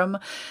syndrome.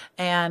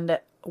 And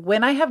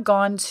when I have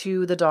gone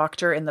to the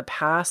doctor in the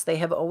past, they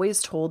have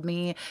always told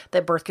me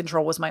that birth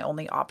control was my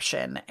only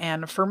option.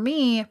 And for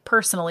me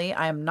personally,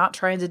 I am not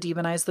trying to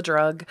demonize the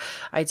drug.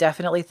 I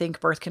definitely think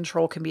birth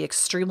control can be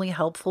extremely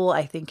helpful.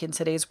 I think in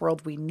today's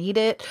world, we need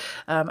it,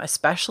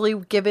 especially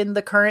given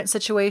the current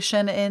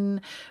situation in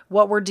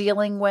what we're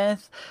dealing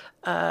with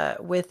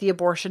the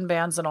abortion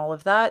bans and all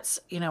of that.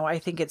 I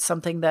think it's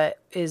something that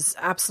is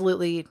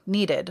absolutely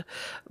needed.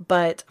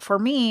 But for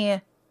me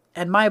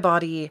and my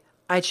body,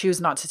 I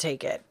choose not to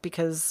take it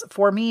because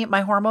for me,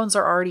 my hormones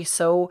are already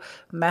so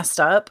messed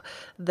up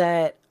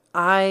that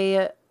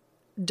I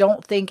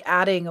don't think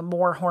adding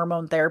more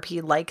hormone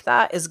therapy like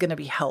that is going to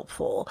be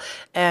helpful.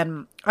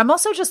 And I'm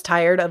also just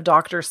tired of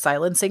doctors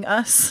silencing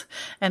us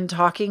and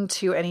talking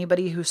to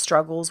anybody who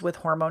struggles with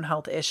hormone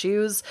health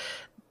issues,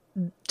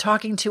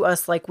 talking to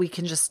us like we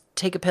can just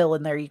take a pill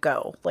and there you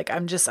go.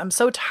 I'm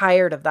so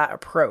tired of that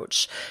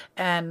approach.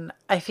 And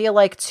I feel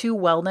like to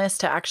wellness,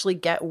 to actually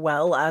get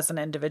well as an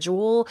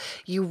individual,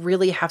 you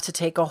really have to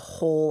take a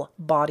whole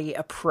body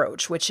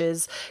approach, which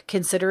is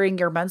considering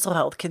your mental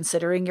health,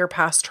 considering your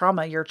past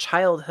trauma, your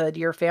childhood,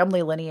 your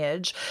family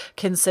lineage,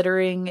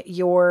 considering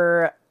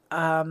your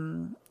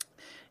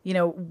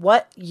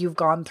what you've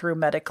gone through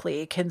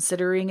medically,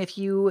 considering if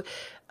you,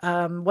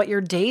 what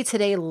your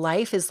day-to-day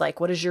life is like,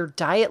 what is your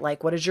diet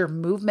like, what is your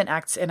movement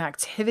and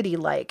activity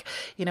like.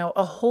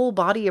 A whole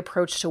body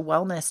approach to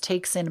wellness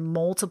takes in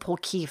multiple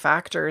key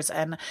factors,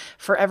 and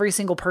for every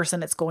single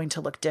person, it's going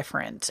to look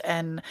different.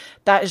 And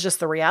that is just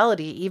the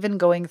reality. Even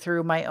going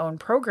through my own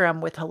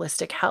program with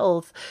holistic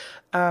health,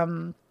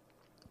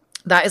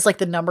 that is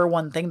the number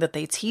one thing that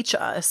they teach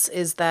us,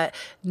 is that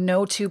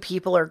no two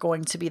people are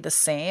going to be the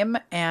same,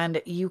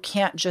 and you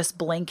can't just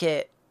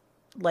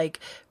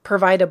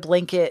provide a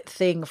blanket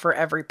thing for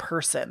every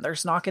person.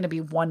 There's not going to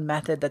be one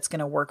method that's going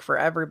to work for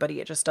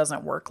everybody. It just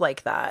doesn't work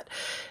like that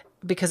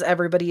because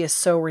everybody is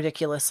so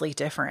ridiculously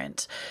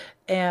different.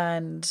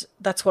 And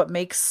that's what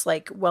makes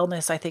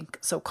wellness, I think,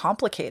 so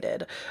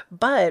complicated.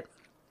 But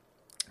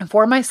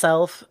for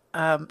myself,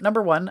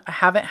 number one, I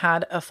haven't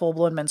had a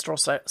full-blown menstrual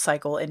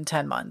cycle in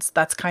 10 months.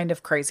 That's kind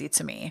of crazy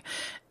to me.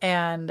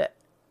 And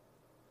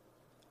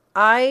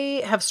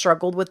I have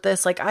struggled with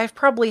this. I've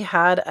probably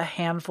had a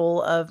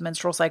handful of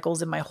menstrual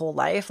cycles in my whole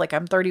life.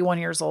 I'm 31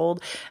 years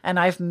old, and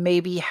I've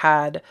maybe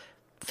had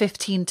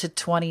 15 to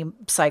 20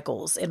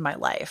 cycles in my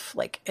life.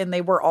 And they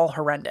were all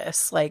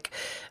horrendous.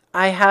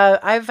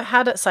 I've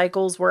had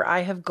cycles where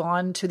I have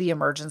gone to the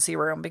emergency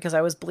room because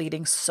I was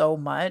bleeding so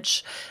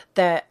much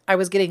that I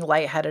was getting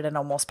lightheaded and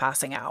almost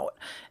passing out.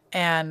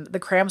 And the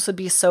cramps would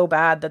be so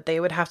bad that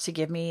they would have to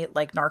give me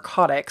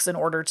narcotics in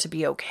order to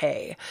be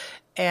okay.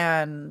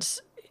 And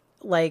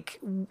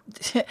I'm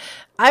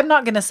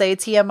not going to say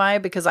TMI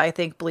because I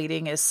think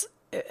bleeding is,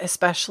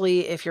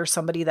 especially if you're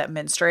somebody that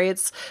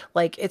menstruates,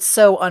 it's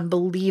so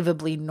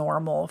unbelievably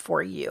normal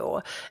for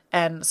you.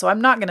 And so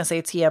I'm not going to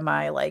say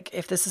TMI.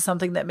 If this is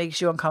something that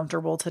makes you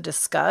uncomfortable to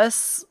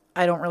discuss,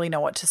 I don't really know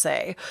what to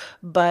say.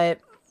 But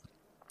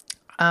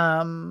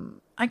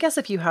I guess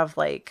if you have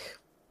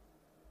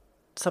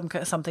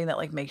something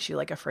that makes you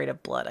afraid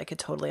of blood, I could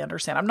totally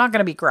understand. I'm not going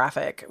to be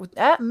graphic,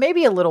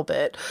 maybe a little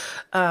bit.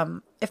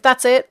 If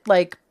that's it,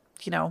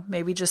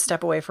 maybe just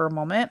step away for a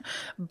moment.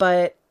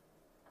 But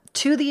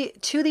to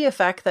the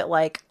effect that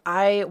like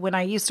when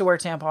I used to wear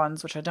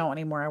tampons, which I don't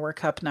anymore, I wear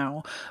cup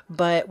now,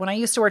 but when I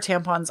used to wear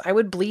tampons, I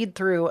would bleed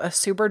through a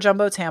super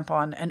jumbo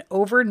tampon, an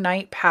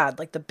overnight pad,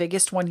 like the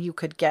biggest one you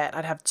could get.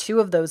 I'd have 2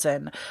 of those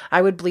in.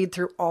 I would bleed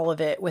through all of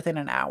it within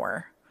an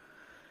hour.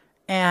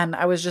 And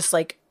I was just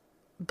like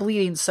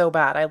bleeding so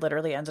bad. I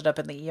literally ended up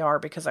in the ER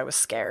because I was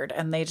scared,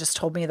 and they just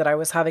told me that I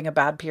was having a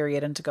bad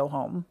period and to go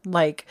home.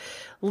 Like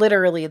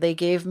literally they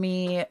gave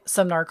me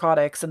some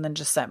narcotics and then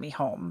just sent me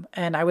home,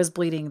 and I was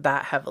bleeding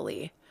that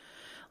heavily.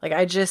 Like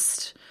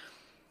it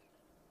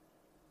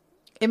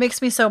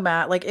makes me so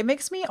mad. Like it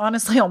makes me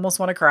honestly almost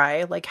want to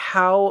cry, like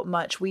how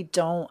much we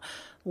don't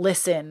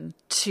listen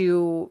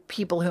to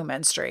people who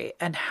menstruate,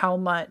 and how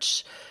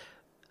much,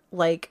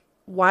 like,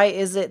 why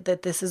is it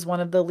that this is one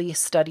of the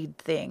least studied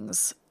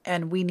things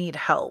and we need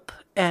help?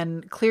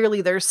 And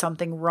clearly there's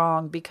something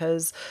wrong,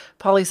 because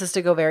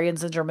polycystic ovarian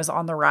syndrome is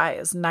on the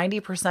rise.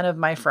 90% of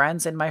my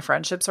friends in my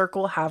friendship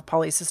circle have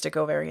polycystic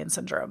ovarian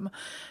syndrome.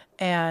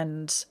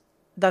 And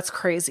that's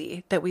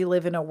crazy that we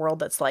live in a world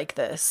that's like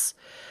this.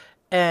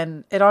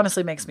 And it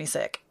honestly makes me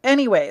sick.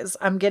 Anyways,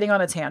 I'm getting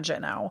on a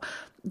tangent now.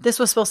 This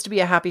was supposed to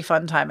be a happy,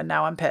 fun time, and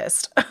now I'm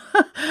pissed.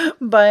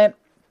 But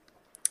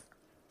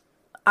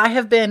I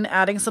have been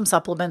adding some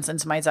supplements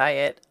into my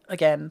diet.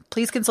 Again,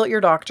 please consult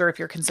your doctor if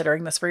you're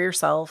considering this for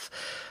yourself.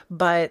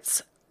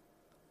 But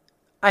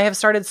I have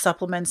started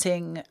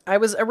supplementing. I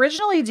was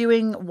originally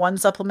doing one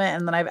supplement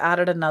and then I've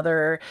added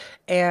another.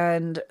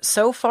 And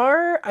so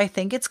far, I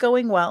think it's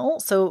going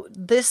well. So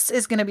this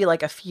is going to be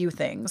like a few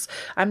things.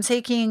 I'm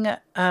taking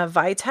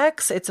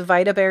Vitex. It's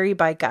Vita Berry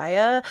by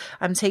Gaia.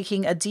 I'm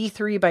taking a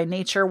D3 by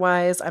Nature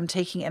Wise. I'm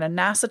taking an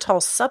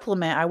inositol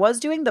supplement. I was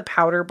doing the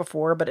powder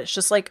before, but it's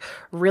just like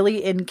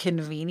really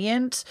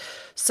inconvenient.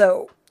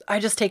 So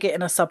I just take it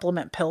in a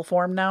supplement pill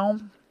form now.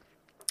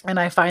 And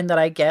I find that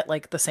I get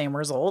like the same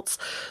results.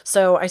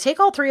 So I take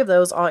all 3 of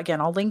those. Again,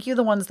 I'll link you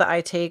the ones that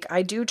I take.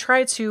 I do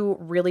try to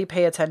really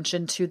pay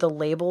attention to the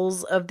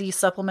labels of these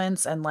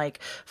supplements and like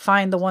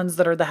find the ones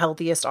that are the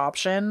healthiest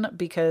option,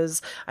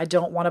 because I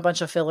don't want a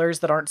bunch of fillers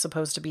that aren't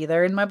supposed to be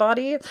there in my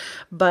body.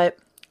 But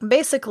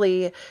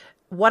basically,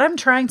 what I'm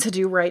trying to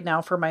do right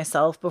now for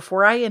myself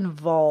before I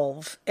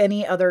involve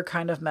any other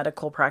kind of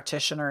medical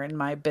practitioner in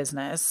my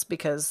business,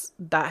 because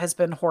that has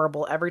been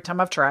horrible every time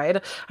I've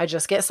tried, I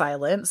just get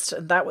silenced.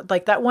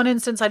 That one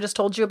instance I just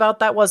told you about,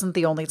 that wasn't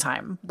the only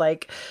time.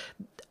 Like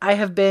I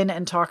have been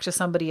and talked to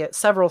somebody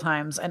several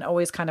times and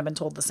always kind of been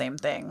told the same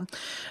thing.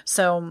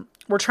 So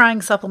we're trying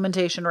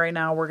supplementation right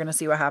now. We're going to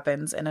see what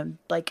happens. And in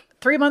like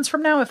 3 months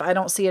from now, if I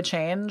don't see a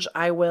change,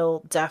 I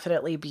will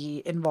definitely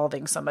be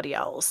involving somebody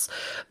else.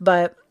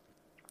 But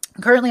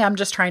currently, I'm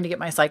just trying to get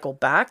my cycle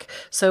back.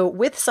 So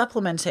with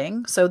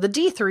supplementing, so the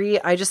D3,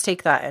 I just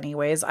take that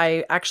anyways.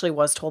 I actually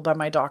was told by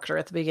my doctor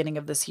at the beginning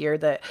of this year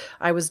that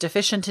I was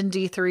deficient in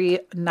D3.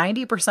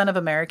 90% of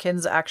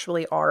Americans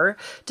actually are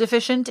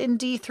deficient in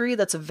D3.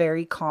 That's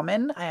very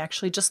common. I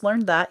actually just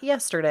learned that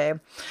yesterday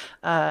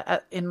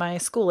in my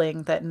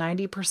schooling, that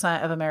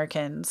 90% of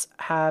Americans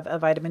have a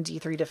vitamin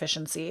D3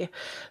 deficiency.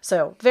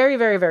 So very,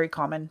 very, very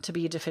common to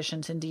be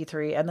deficient in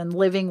D3. And then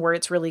living where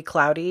it's really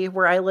cloudy,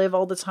 where I live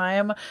all the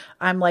time,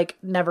 I'm like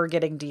never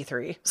getting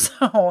D3.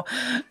 So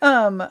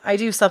I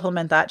do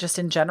supplement that just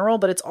in general,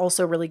 but it's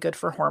also really good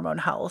for hormone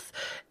health.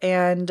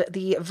 And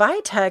the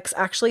Vitex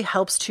actually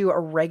helps to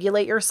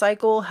regulate your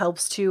cycle,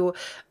 helps to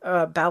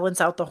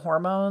balance out the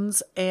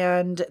hormones.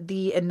 And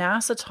the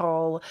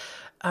inositol,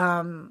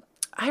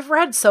 I've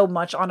read so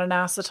much on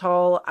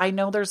inositol. I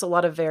know there's a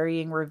lot of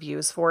varying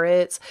reviews for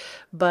it,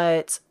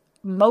 but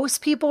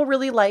most people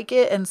really like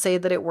it and say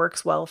that it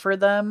works well for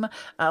them.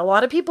 A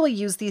lot of people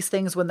use these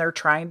things when they're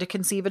trying to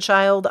conceive a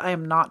child. I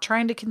am not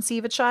trying to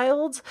conceive a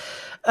child.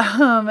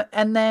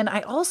 And then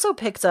I also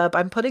picked up,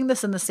 I'm putting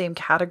this in the same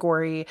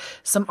category,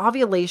 some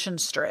ovulation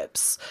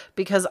strips,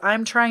 because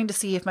I'm trying to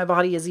see if my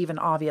body is even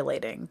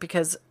ovulating,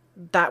 because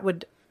that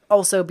would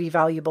also be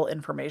valuable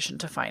information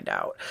to find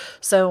out.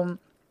 So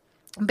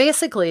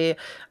basically,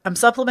 I'm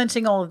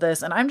supplementing all of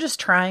this and I'm just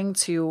trying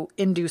to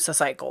induce a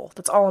cycle.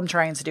 That's all I'm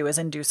trying to do, is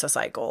induce a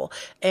cycle.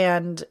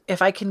 And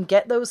if I can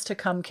get those to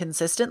come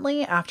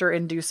consistently after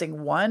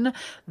inducing one,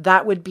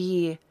 that would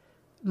be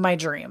my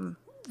dream.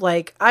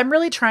 Like, I'm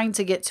really trying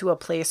to get to a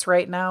place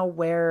right now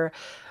where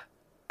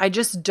I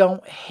just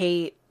don't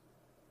hate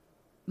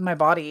my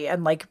body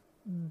and like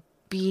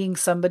being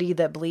somebody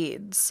that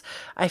bleeds.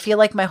 I feel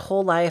like my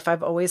whole life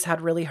I've always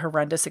had really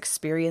horrendous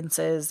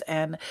experiences,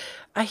 and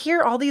I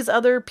hear all these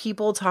other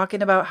people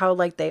talking about how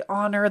like they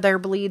honor their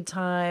bleed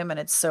time and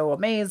it's so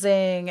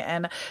amazing.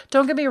 And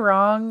don't get me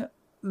wrong,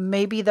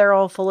 maybe they're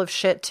all full of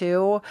shit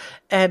too,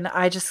 and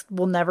I just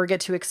will never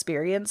get to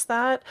experience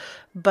that.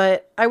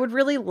 But I would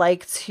really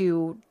like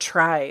to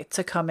try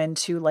to come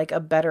into like a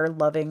better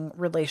loving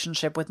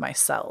relationship with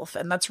myself.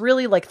 And that's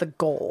really like the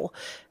goal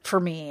for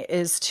me,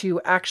 is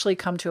to actually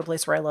come to a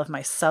place where I love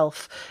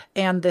myself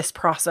and this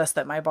process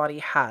that my body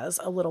has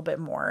a little bit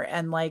more.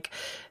 And like,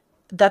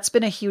 that's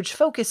been a huge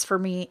focus for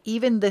me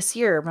even this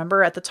year.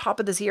 Remember at the top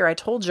of this year, I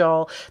told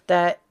y'all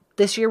that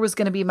this year was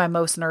going to be my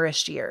most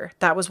nourished year.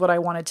 That was what I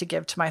wanted to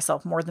give to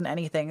myself more than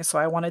anything. So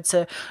I wanted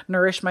to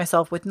nourish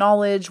myself with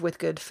knowledge, with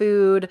good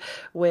food,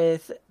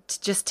 with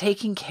just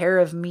taking care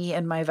of me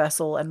and my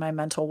vessel and my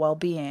mental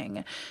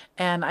well-being.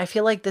 And I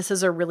feel like this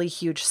is a really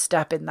huge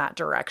step in that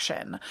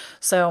direction.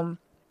 So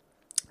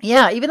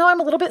yeah, even though I'm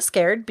a little bit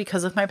scared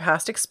because of my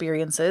past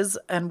experiences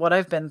and what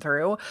I've been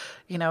through,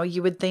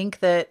 you would think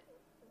that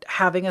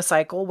having a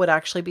cycle would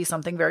actually be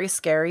something very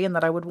scary and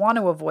that I would want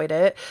to avoid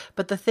it.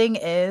 But the thing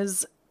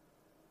is,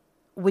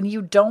 when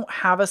you don't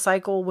have a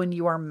cycle when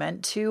you are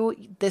meant to,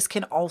 this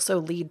can also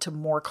lead to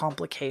more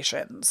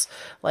complications.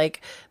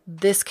 Like,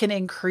 this can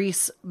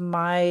increase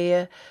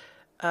my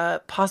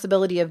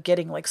possibility of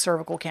getting like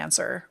cervical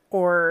cancer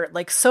or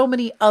like so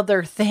many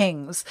other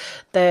things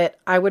that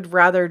I would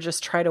rather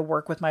just try to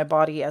work with my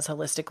body as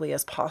holistically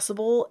as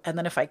possible. And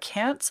then if I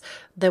can't,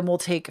 then we'll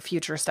take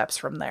future steps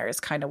from there is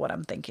kind of what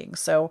I'm thinking.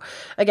 So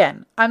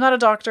again, I'm not a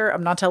doctor.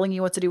 I'm not telling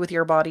you what to do with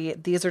your body.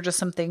 These are just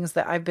some things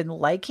that I've been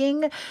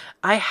liking.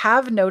 I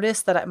have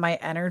noticed that my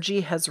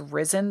energy has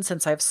risen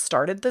since I've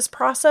started this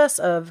process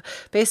of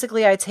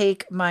basically I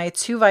take my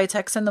 2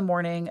 Vitex in the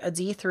morning, a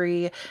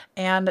D3,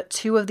 and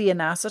 2 of the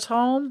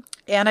inositol,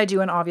 and I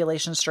do an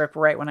ovulation strip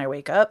right when I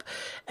wake up.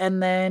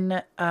 And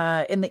then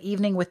in the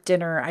evening with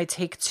dinner, I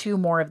take 2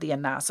 more of the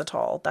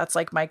inositol. That's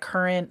like my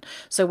current.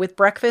 So with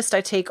breakfast,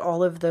 I take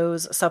all of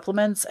those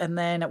supplements. And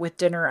then with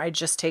dinner, I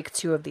just take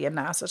 2 of the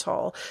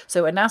inositol.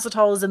 So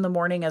inositol is in the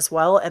morning as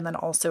well. And then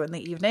also in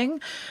the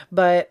evening.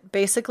 But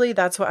basically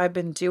that's what I've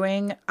been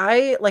doing.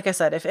 Like I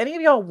said, if any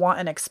of y'all want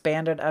an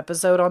expanded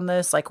episode on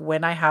this, like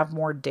when I have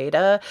more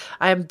data,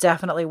 I am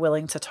definitely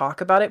willing to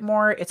talk about it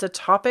more. It's a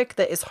topic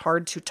that is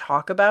hard to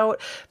talk about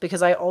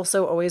because I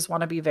also always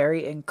want to be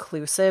very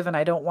inclusive, and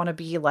I don't want to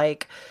be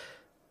like,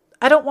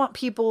 I don't want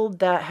people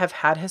that have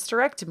had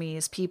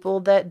hysterectomies, people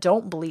that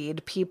don't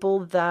bleed,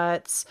 people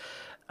that,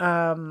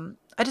 I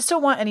just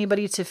don't want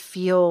anybody to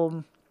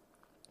feel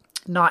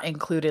not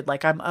included,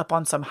 like I'm up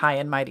on some high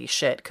and mighty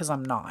shit, because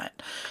I'm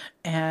not.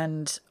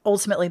 And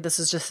ultimately, this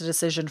is just a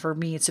decision for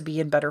me to be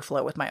in better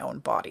flow with my own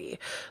body.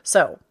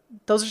 So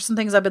those are some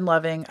things I've been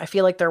loving. I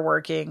feel like they're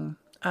working.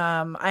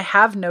 I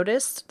have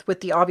noticed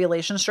with the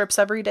ovulation strips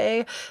every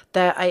day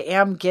that I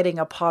am getting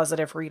a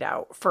positive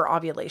readout for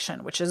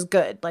ovulation, which is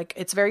good. Like,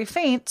 it's very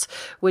faint,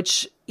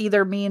 which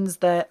either means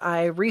that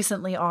I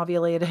recently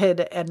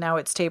ovulated and now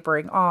it's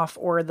tapering off,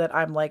 or that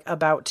I'm like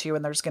about to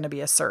and there's going to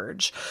be a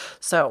surge.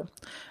 So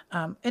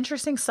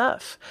interesting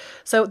stuff.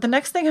 So the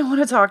next thing I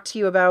want to talk to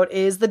you about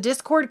is the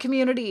Discord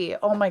community.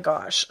 Oh my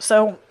gosh.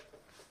 So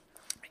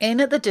in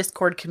the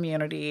Discord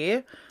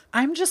community,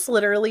 I'm just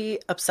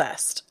literally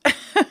obsessed.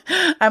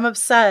 I'm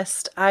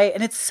obsessed.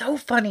 And it's so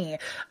funny.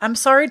 I'm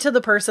sorry to the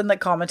person that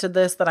commented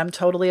this that I'm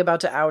totally about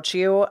to out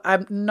you.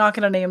 I'm not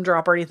going to name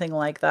drop or anything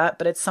like that,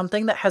 but it's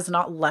something that has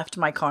not left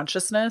my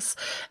consciousness.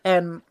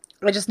 And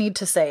I just need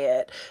to say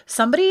it.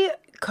 Somebody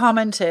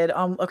commented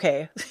on,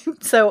 okay,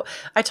 so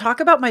I talk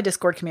about my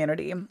Discord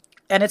community.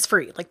 And it's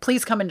free. Like,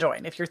 please come and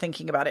join if you're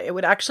thinking about it. It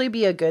would actually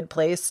be a good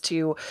place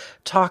to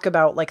talk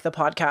about like the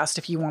podcast.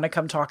 If you want to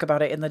come talk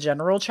about it in the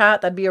general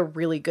chat, that'd be a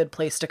really good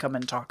place to come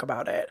and talk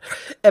about it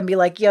and be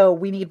like, yo,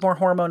 we need more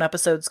hormone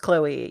episodes,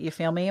 Chloe. You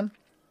feel me?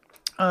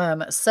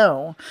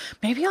 So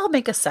maybe I'll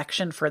make a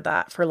section for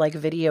that, for like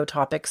video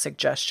topic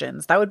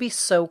suggestions. That would be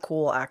so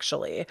cool,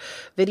 actually.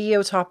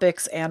 Video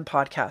topics and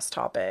podcast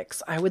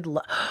topics. I'm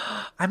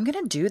going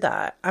to do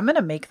that. I'm going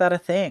to make that a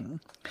thing.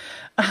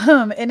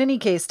 In any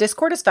case,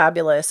 Discord is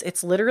fabulous.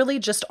 It's literally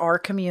just our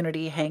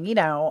community hanging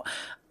out.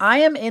 I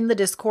am in the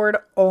Discord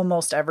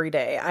almost every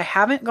day. I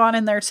haven't gone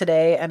in there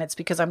today, and it's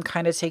because I'm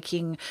kind of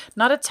taking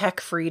not a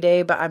tech-free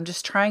day, but I'm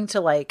just trying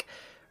to like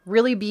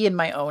really be in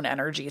my own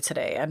energy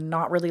today and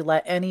not really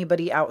let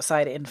anybody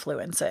outside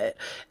influence it.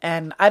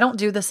 And I don't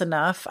do this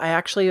enough. I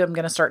actually am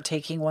going to start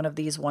taking one of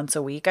these once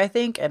a week, I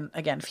think. And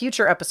again,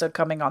 future episode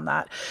coming on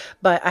that.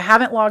 But I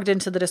haven't logged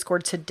into the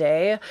Discord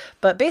today.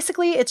 But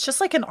basically, it's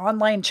just like an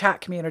online chat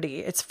community.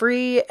 It's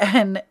free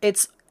and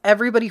it's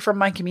everybody from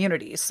my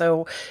community.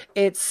 So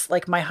it's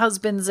like my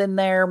husband's in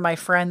there, my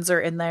friends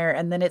are in there,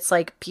 and then it's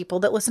like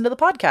people that listen to the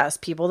podcast,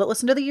 people that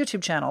listen to the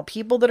YouTube channel,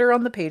 people that are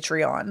on the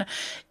Patreon.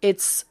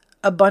 It's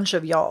a bunch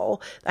of y'all.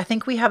 I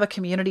think we have a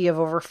community of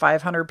over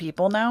 500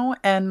 people now.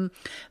 And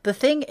the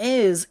thing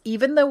is,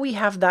 even though we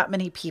have that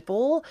many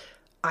people,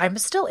 I'm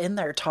still in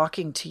there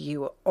talking to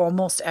you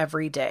almost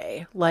every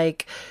day.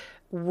 Like,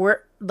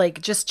 we're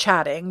like just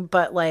chatting,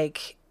 but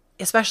like,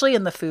 especially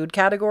in the food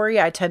category,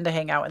 I tend to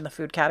hang out in the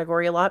food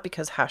category a lot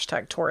because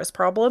 #Taurus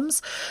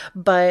problems.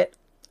 But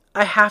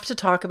I have to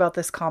talk about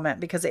this comment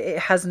because it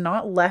has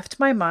not left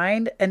my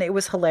mind and it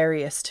was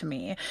hilarious to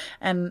me.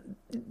 And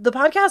the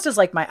podcast is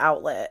like my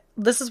outlet.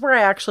 This is where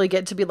I actually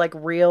get to be like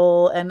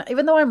real. And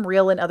even though I'm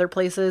real in other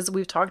places,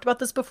 we've talked about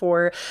this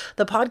before,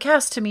 the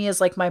podcast to me is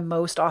like my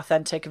most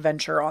authentic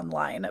venture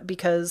online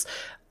because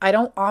I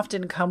don't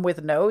often come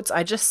with notes.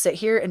 I just sit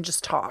here and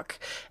just talk.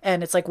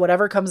 And it's like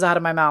whatever comes out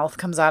of my mouth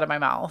comes out of my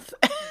mouth.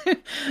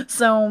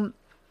 So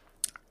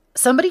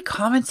somebody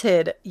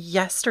commented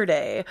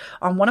yesterday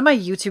on one of my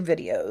YouTube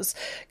videos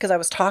because I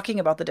was talking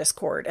about the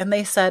Discord, and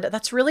they said,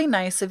 that's really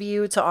nice of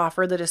you to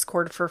offer the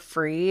Discord for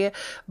free.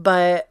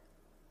 But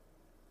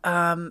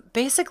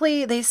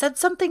basically, they said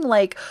something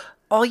like,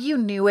 all you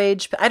new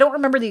age, I don't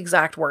remember the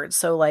exact words.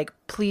 So like,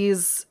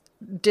 please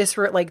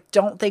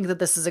don't think that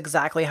this is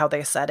exactly how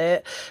they said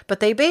it, but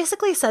they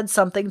basically said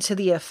something to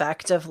the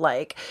effect of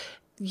like,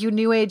 you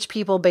new age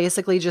people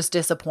basically just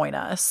disappoint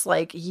us.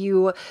 Like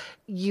you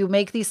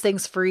make these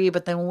things free,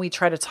 but then when we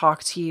try to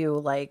talk to you,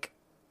 like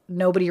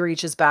nobody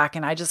reaches back,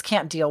 and I just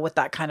can't deal with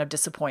that kind of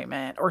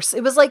disappointment. Or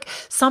it was like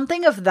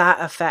something of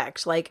that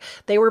effect. Like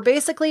they were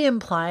basically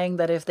implying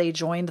that if they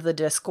joined the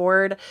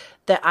Discord,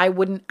 that I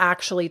wouldn't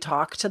actually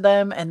talk to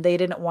them, and they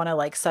didn't want to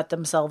like set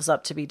themselves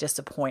up to be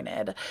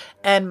disappointed.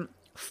 And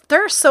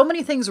there are so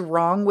many things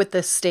wrong with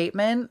this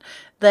statement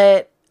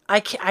that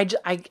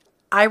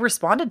I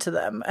responded to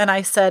them, and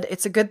I said,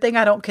 it's a good thing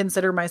I don't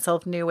consider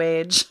myself new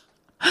age.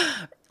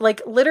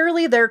 Like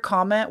literally their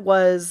comment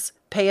was,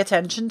 pay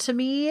attention to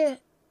me.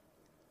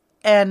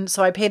 And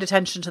so I paid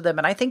attention to them,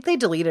 and I think they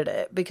deleted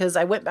it because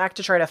I went back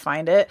to try to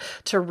find it,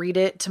 to read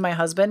it to my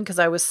husband, because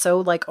I was so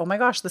like, oh my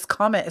gosh, this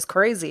comment is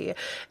crazy.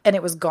 And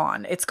it was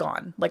gone. It's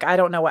gone. Like, I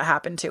don't know what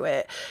happened to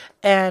it.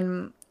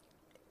 And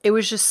it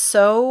was just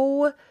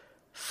so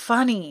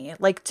funny.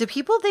 Like, do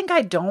people think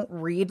I don't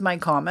read my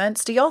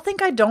comments? Do y'all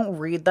think I don't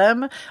read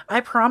them? I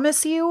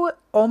promise you,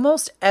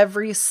 almost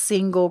every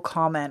single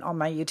comment on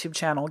my YouTube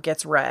channel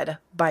gets read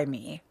by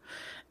me.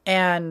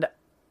 And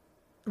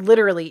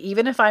literally,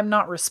 even if I'm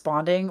not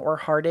responding or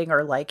hearting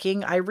or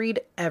liking, I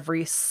read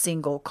every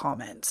single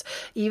comment.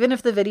 Even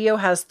if the video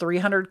has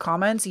 300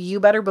 comments, you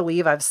better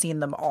believe I've seen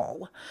them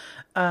all.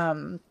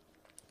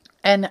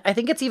 And I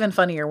think it's even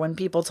funnier when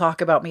people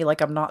talk about me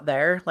like I'm not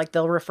there. Like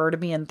they'll refer to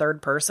me in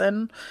third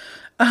person.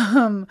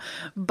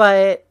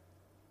 But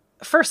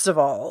first of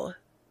all,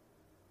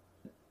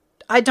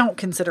 I don't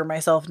consider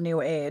myself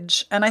new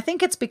age. And I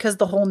think it's because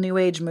the whole new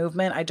age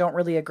movement I don't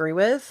really agree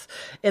with,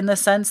 in the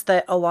sense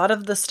that a lot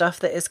of the stuff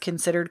that is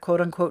considered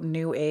quote unquote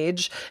new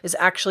age is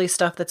actually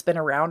stuff that's been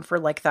around for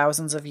like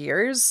thousands of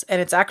years.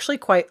 And it's actually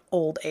quite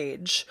old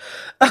age.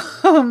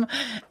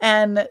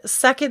 And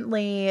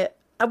secondly,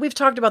 we've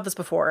talked about this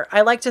before. I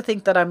like to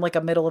think that I'm like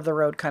a middle of the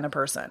road kind of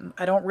person.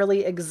 I don't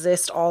really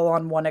exist all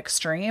on one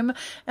extreme.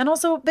 And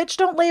also, bitch,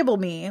 don't label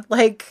me.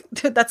 Like,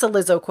 that's a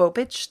Lizzo quote.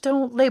 Bitch,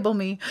 don't label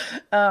me.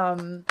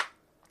 Don't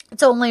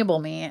label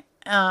me.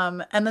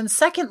 And then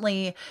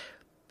secondly,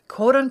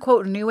 quote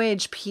unquote new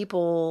age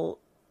people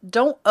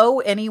don't owe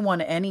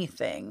anyone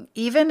anything.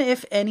 Even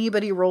if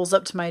anybody rolls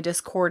up to my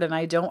Discord and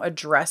I don't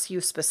address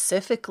you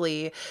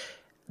specifically,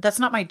 that's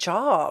not my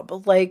job.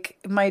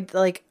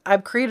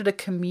 I've created a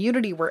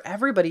community where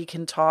everybody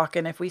can talk.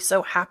 And if we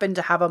so happen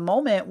to have a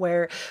moment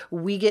where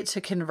we get to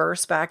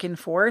converse back and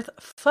forth,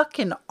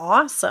 fucking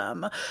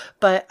awesome.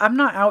 But I'm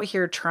not out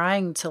here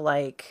trying to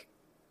like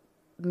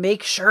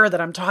make sure that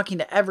I'm talking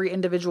to every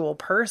individual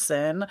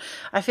person.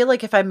 I feel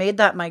like if I made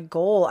that my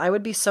goal, I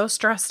would be so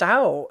stressed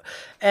out.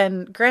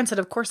 And granted,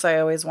 of course, I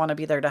always want to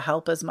be there to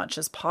help as much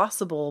as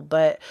possible,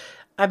 but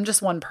I'm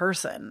just one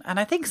person. And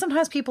I think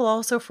sometimes people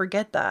also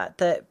forget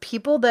that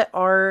people that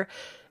are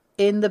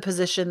in the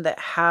position that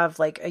have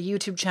like a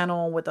YouTube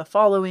channel with a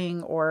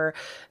following or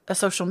a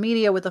social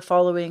media with a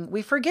following,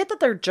 we forget that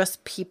they're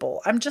just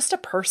people. I'm just a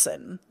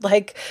person.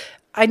 Like,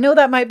 I know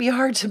that might be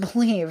hard to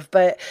believe,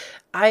 but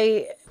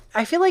I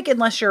feel like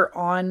unless you're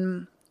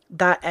on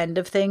that end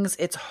of things,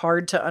 it's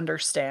hard to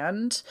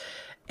understand.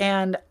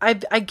 And I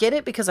get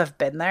it because I've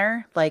been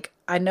there. Like,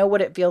 I know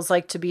what it feels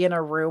like to be in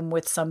a room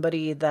with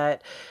somebody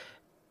that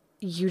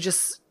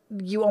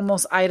you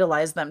almost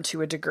idolize them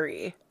to a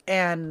degree.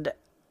 And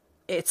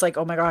it's like,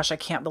 oh my gosh, I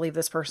can't believe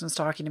this person's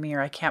talking to me,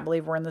 or I can't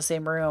believe we're in the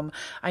same room.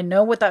 I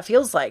know what that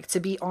feels like to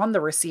be on the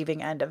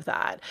receiving end of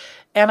that.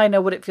 And I know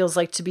what it feels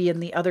like to be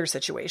in the other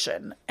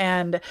situation.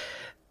 And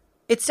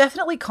it's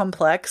definitely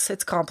complex.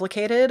 It's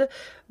complicated,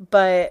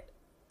 but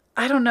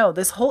I don't know.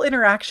 This whole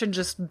interaction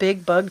just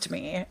big bugged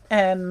me.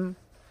 And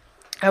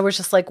I was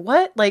just like,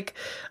 what? Like,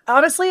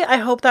 honestly, I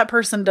hope that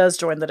person does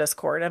join the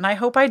Discord, and I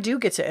hope I do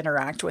get to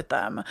interact with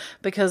them,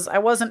 because I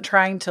wasn't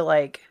trying to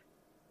like,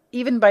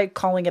 even by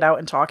calling it out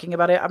and talking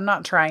about it, I'm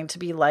not trying to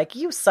be like,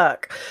 you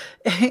suck.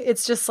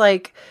 It's just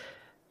like,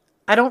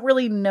 I don't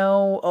really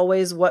know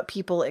always what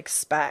people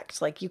expect.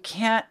 Like, you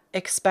can't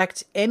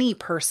expect any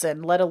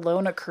person, let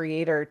alone a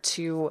creator,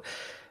 to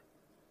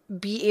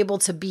be able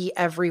to be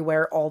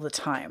everywhere all the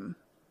time.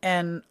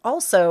 And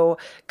also,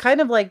 kind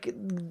of like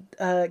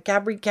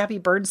Gabby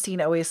Bernstein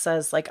always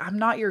says, like, I'm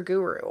not your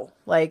guru.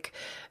 Like,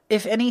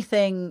 if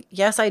anything,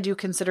 yes, I do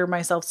consider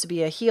myself to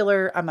be a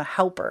healer. I'm a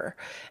helper.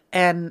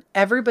 And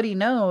everybody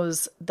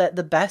knows that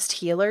the best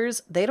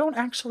healers, they don't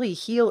actually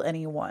heal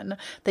anyone.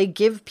 They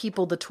give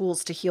people the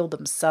tools to heal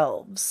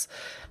themselves.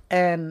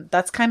 And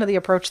that's kind of the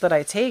approach that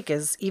I take,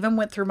 is even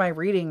went through my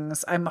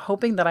readings, I'm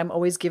hoping that I'm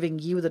always giving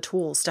you the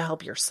tools to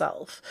help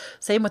yourself.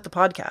 Same with the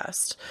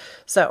podcast.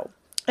 So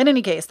In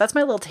any case, that's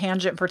my little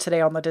tangent for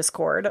today on the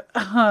Discord.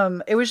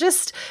 It was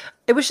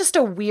just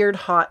a weird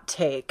hot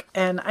take.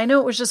 And I know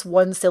it was just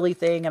one silly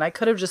thing and I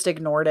could have just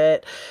ignored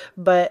it,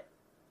 but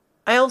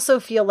I also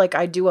feel like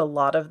I do a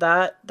lot of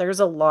that. There's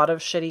a lot of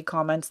shitty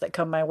comments that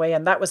come my way,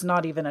 and that was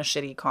not even a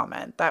shitty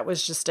comment. That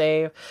was just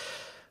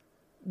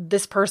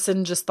this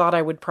person just thought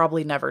I would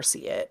probably never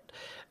see it.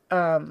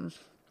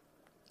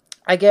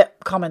 I get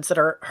comments that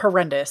are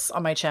horrendous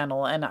on my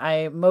channel, and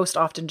I most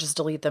often just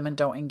delete them and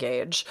don't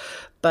engage.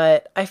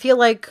 But I feel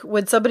like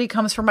when somebody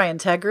comes for my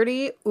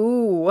integrity,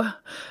 ooh,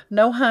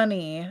 no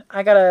honey.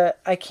 I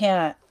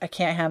can't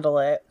handle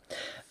it.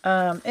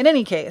 In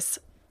any case,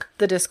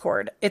 the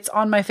Discord, it's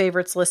on my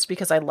favorites list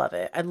because I love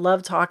it. I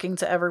love talking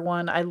to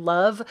everyone. I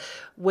love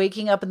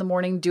waking up in the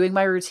morning, doing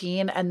my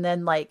routine, and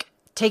then like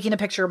taking a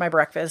picture of my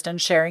breakfast and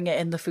sharing it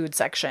in the food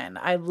section.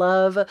 I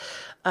love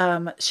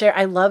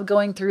I love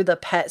going through the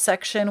pet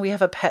section. We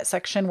have a pet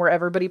section where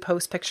everybody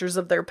posts pictures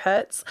of their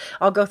pets.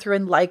 I'll go through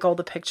and like all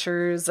the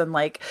pictures and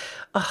like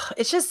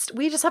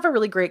we just have a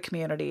really great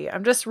community.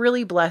 I'm just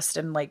really blessed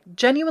and like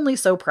genuinely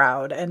so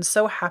proud and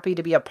so happy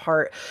to be a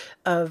part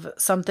of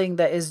something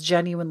that is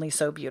genuinely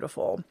so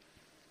beautiful.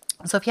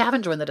 So if you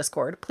haven't joined the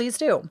Discord, please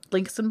do.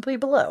 Link's simply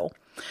below.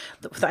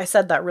 I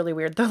said that really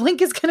weird. The link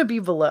is going to be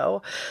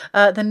below.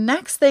 The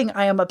next thing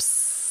I am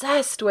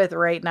obsessed with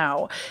right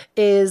now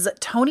is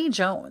Tony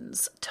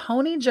Jones.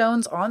 Tony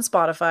Jones on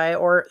Spotify,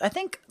 or I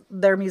think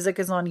their music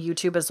is on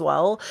YouTube as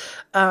well.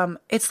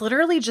 It's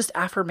literally just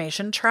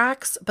affirmation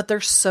tracks, but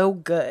they're so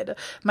good.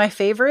 My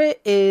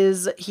favorite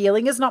is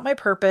Healing Is Not My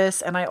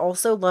Purpose, and I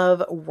also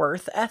love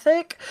Worth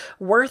Ethic.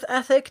 Worth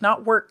Ethic,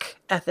 not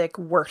work ethic,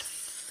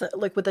 worth.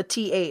 Like with a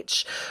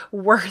TH,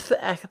 Worth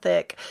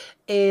Ethic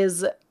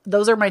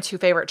those are my two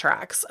favorite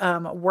tracks.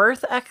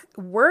 Worth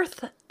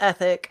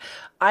Ethic,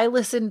 I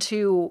listen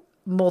to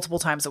multiple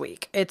times a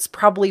week. It's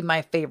probably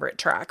my favorite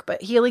track,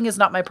 but Healing Is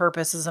Not My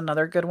Purpose is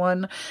another good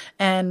one.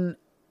 And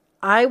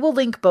I will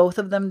link both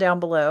of them down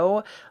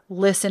below.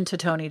 Listen to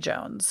Tony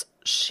Jones.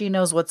 She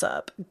knows what's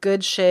up.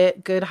 Good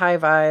shit, good high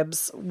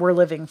vibes. We're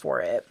living for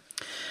it.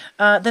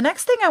 The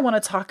next thing I want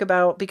to talk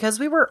about,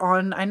 because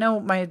I know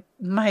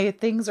my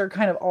things are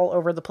kind of all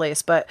over the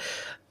place, but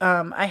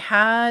I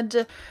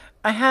had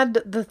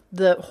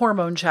the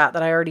hormone chat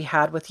that I already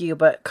had with you,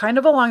 but kind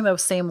of along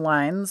those same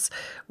lines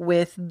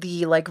with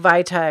the like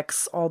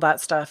Vitex, all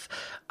that stuff.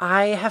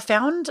 I have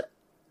found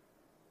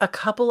a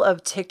couple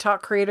of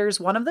TikTok creators.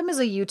 One of them is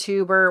a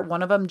YouTuber.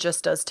 One of them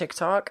just does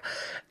TikTok,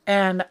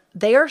 and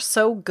they are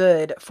so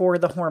good for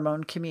the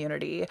hormone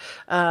community.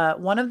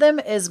 One of them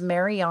is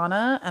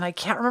Mariana, and I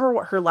can't remember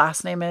what her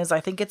last name is.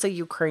 I think it's a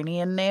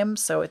Ukrainian name,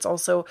 so it's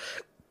also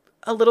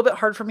a little bit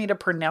hard for me to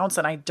pronounce,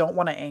 and I don't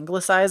want to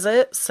anglicize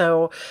it.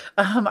 So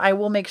I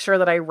will make sure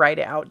that I write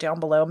it out down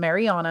below.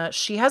 Mariana,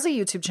 she has a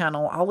YouTube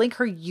channel. I'll link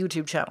her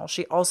YouTube channel.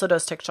 She also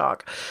does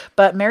TikTok,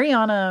 but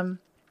Mariana,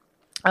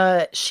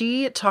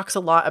 she talks a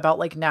lot about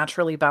like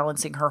naturally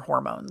balancing her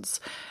hormones,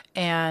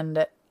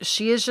 and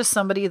she is just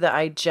somebody that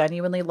I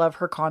genuinely love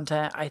her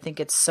content. I think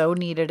it's so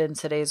needed in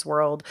today's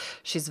world.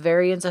 She's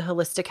very into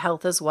holistic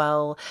health as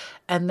well.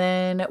 And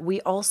then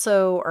I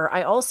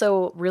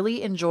also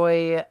really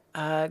enjoy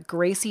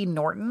Gracie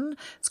Norton.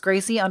 It's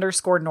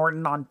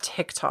Gracie_Norton on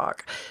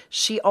TikTok.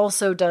 She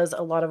also does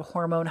a lot of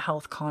hormone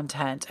health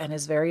content and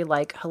is very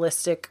like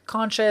holistic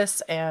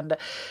conscious, and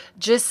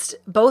just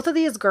both of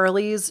these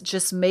girlies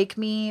just make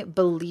me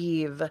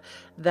believe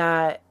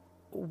that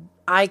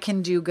I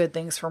can do good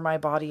things for my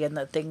body and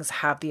that things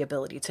have the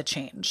ability to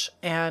change.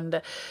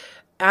 And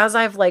as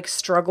I've like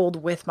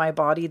struggled with my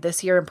body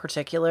this year in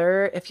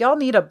particular, if y'all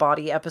need a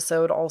body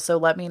episode, also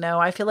let me know.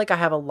 I feel like I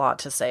have a lot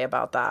to say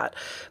about that.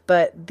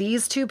 But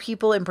these two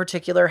people in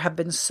particular have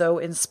been so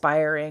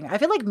inspiring. I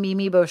feel like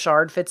Mimi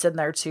Bouchard fits in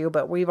there too,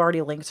 but we've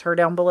already linked her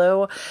down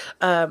below.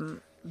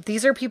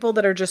 These are people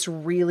that are just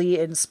really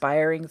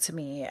inspiring to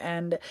me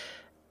and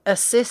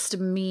assist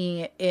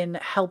me in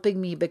helping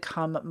me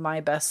become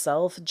my best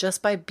self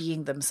just by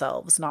being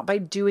themselves, not by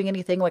doing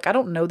anything. Like, I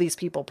don't know these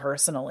people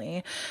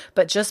personally,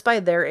 but just by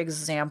their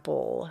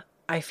example,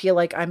 I feel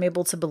like I'm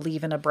able to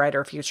believe in a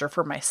brighter future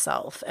for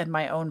myself and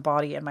my own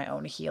body and my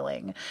own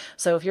healing.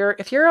 So if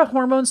you're a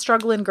hormone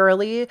struggling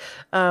girly,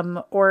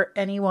 or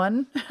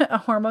anyone, a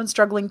hormone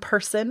struggling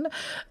person,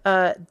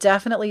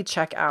 definitely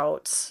check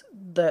out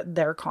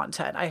their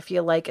content. I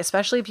feel like,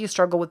 especially if you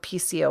struggle with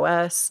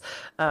PCOS,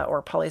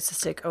 or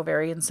polycystic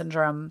ovarian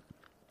syndrome,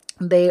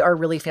 they are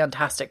really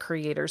fantastic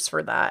creators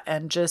for that.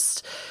 And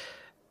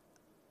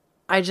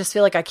I just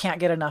feel like I can't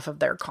get enough of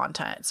their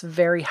content. It's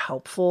very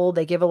helpful.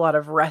 They give a lot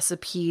of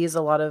recipes,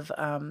 a lot of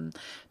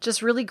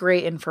just really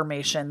great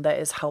information that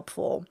is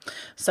helpful.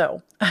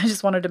 So I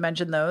just wanted to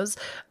mention those.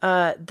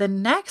 The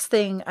next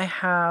thing I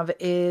have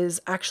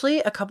is actually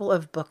a couple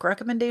of book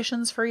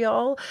recommendations for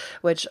y'all,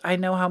 which I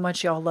know how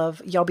much y'all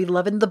love. Y'all be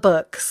loving the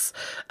books.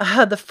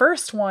 The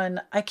first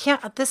one,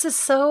 this is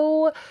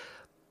so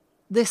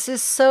this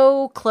is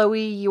so,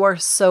 Chloe, you are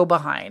so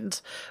behind.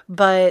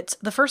 But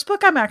the first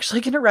book I'm actually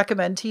going to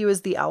recommend to you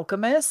is The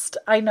Alchemist.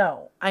 I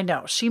know.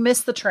 She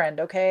missed the trend,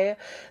 okay?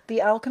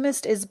 The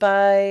Alchemist is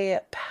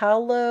by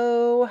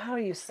Paulo. How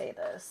do you say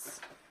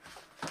this?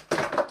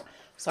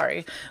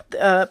 Sorry.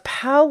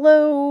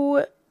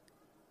 Paulo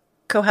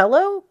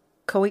Coelho?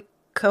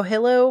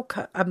 Coelho?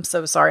 I'm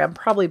so sorry. I'm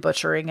probably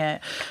butchering it.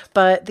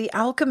 But The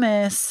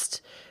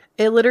Alchemist...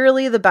 It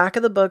literally, the back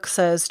of the book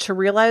says, to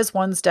realize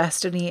one's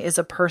destiny is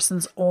a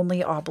person's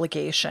only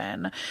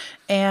obligation.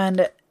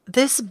 And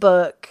this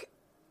book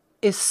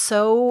is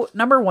so,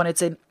 number one,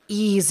 it's an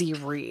easy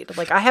read.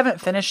 Like, I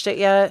haven't finished it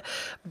yet,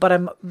 but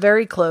I'm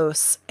very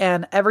close.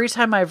 And every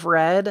time I've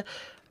read,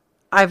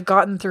 I've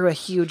gotten through a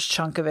huge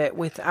chunk of it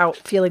without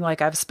feeling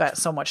like I've spent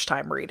so much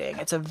time reading.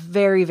 It's a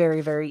very, very,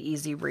 very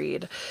easy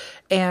read.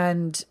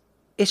 And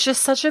it's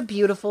just such a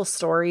beautiful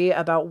story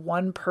about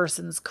one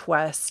person's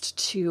quest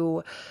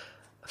to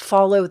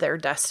follow their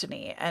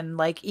destiny. And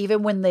like,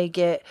 even when they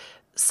get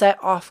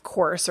set off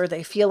course or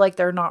they feel like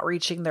they're not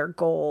reaching their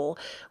goal,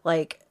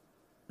 like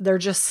they're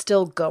just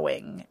still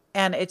going.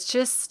 And it's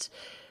just,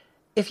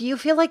 if you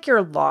feel like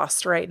you're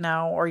lost right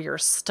now or you're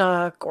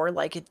stuck or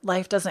like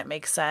life doesn't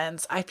make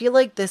sense, I feel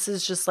like this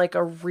is just like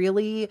a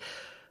really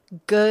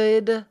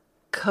good,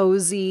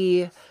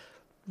 cozy,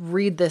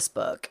 read this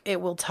book.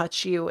 It will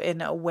touch you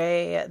in a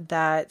way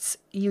that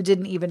you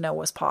didn't even know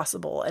was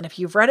possible. And if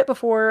you've read it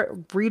before,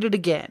 read it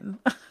again.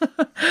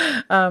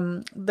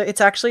 It's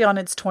actually on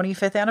its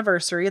 25th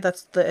anniversary.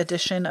 That's the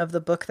edition of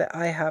the book that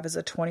I have, is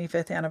a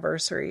 25th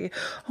anniversary.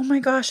 Oh my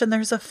gosh. And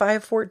there's a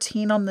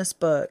 514 on this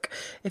book.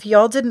 If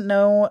y'all didn't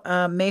know,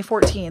 May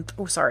 14th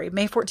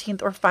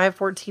or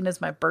 514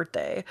 is my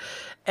birthday.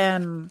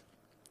 And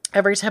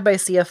every time I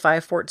see a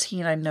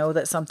 514, I know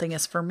that something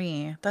is for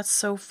me. That's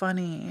so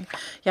funny.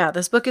 Yeah,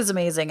 this book is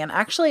amazing. And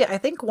actually, I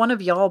think one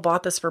of y'all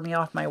bought this for me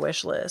off my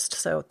wish list.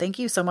 So thank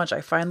you so much. I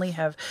finally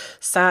have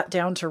sat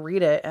down to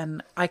read it.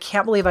 And I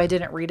can't believe I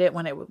didn't read it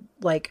when it,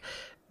 like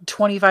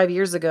 25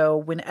 years ago,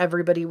 when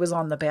everybody was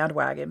on the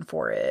bandwagon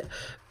for it.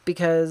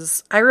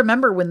 Because I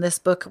remember when this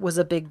book was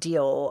a big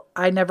deal.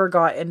 I never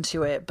got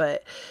into it,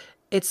 but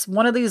it's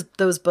one of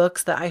those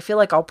books that I feel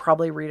like I'll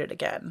probably read it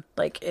again.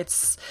 Like,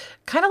 it's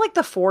kind of like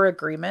the Four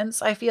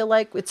Agreements. I feel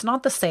like it's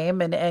not the same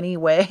in any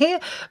way,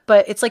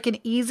 but it's like an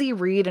easy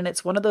read. And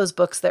it's one of those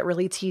books that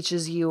really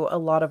teaches you a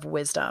lot of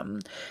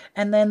wisdom.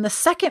 And then the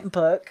second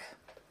book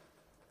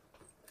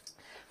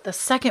I'm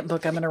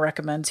going to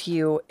recommend to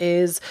you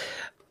is,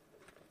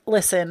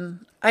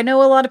 listen, I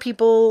know a lot of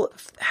people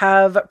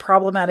have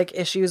problematic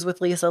issues with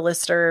Lisa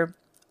Lister.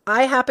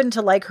 I happen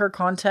to like her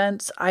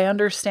content. I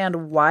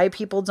understand why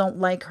people don't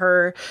like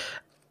her.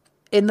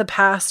 In the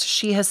past,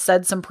 she has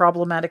said some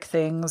problematic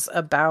things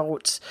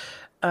about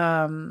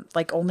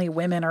like only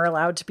women are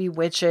allowed to be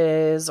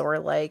witches, or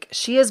like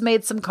she has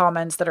made some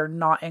comments that are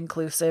not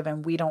inclusive,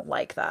 and we don't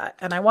like that.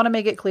 And I want to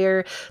make it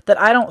clear that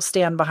I don't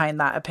stand behind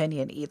that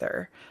opinion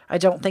either. I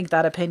don't think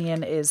that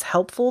opinion is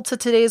helpful to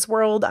today's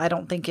world. I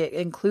don't think it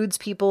includes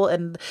people.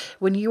 And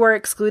when you are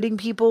excluding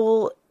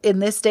people in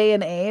this day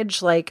and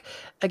age, like,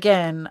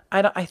 again,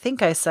 I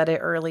think I said it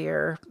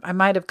earlier. I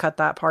might have cut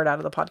that part out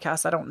of the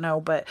podcast. I don't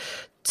know. But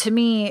to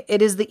me,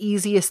 it is the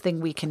easiest thing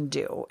we can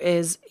do,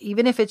 is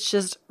even if it's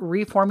just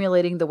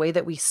reformulating the way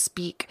that we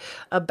speak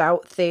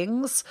about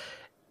things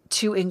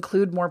to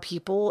include more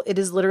people, it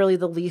is literally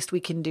the least we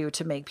can do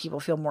to make people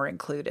feel more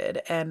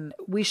included. And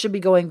we should be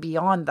going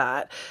beyond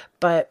that.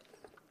 But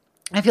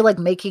I feel like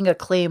making a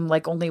claim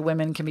like only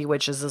women can be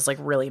witches is like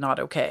really not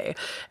okay.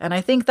 And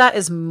I think that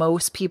is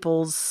most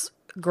people's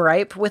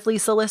gripe with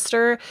Lisa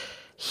Lister.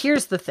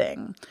 Here's the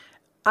thing.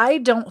 I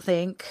don't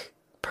think,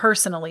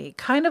 personally,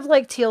 kind of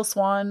like Teal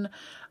Swan,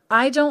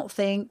 I don't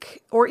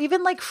think, or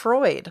even like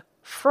Freud,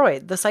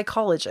 the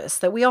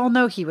psychologist, that we all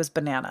know he was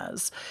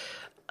bananas,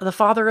 the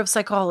father of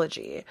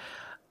psychology.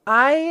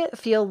 I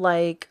feel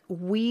like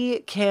we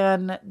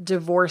can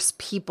divorce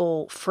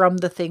people from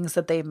the things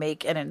that they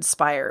make and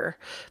inspire,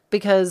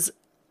 because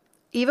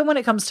even when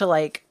it comes to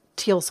like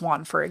Teal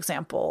Swan, for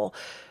example,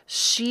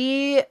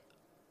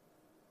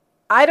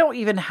 I don't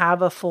even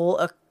have a full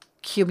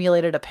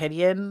accumulated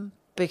opinion,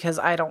 because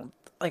I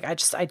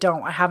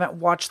haven't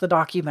watched the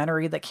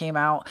documentary that came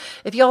out.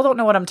 If y'all don't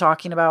know what I'm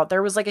talking about,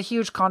 there was like a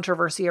huge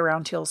controversy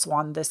around Teal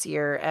Swan this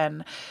year.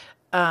 And,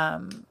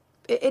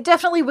 it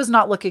definitely was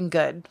not looking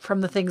good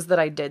from the things that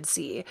I did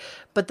see.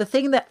 But the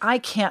thing that I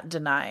can't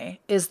deny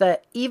is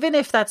that even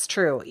if that's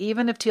true,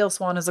 even if Teal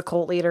Swan is a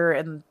cult leader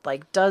and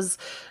like does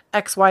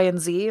X, Y, and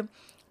Z,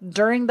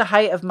 during the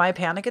height of my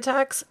panic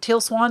attacks,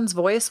 Teal Swan's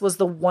voice was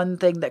the one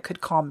thing that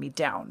could calm me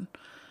down.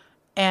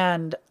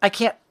 And I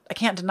can't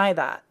deny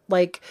that.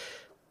 Like,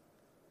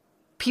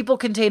 people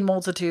contain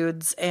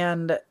multitudes,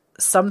 and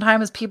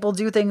sometimes people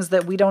do things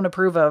that we don't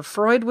approve of.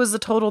 Freud was a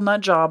total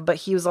nut job, but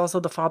he was also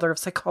the father of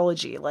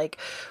psychology. Like,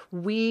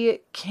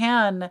 we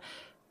can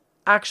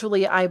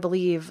actually, I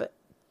believe,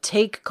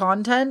 take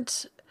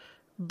content,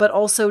 but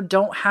also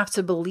don't have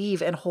to believe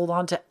and hold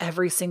on to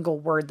every single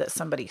word that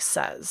somebody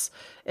says,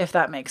 if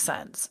that makes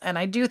sense. And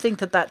I do think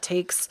that that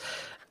takes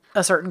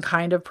a certain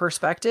kind of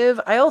perspective.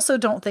 I also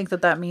don't think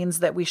that that means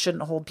that we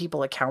shouldn't hold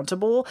people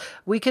accountable.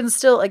 We can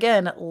still,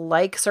 again,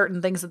 like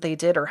certain things that they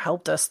did or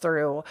helped us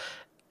through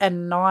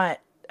and not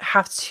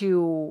have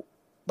to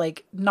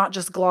like not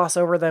just gloss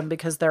over them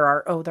because they're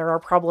our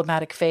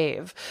problematic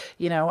fave.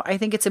 You know, I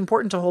think it's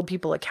important to hold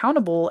people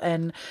accountable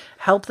and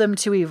help them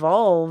to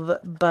evolve,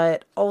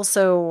 but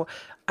also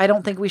I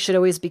don't think we should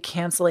always be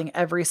canceling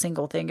every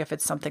single thing if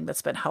it's something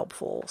that's been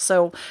helpful.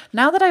 So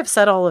now that I've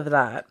said all of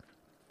that,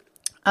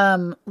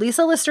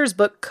 Lisa Lister's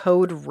book,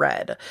 Code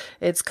Red.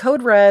 It's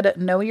Code Red,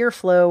 Know Your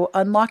Flow,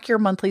 Unlock Your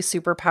Monthly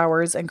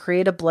Superpowers, and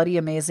Create a Bloody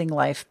Amazing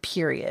Life,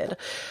 period.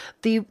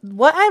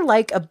 What I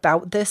like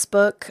about this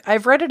book,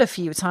 I've read it a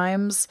few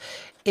times,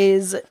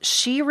 is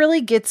she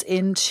really gets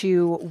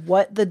into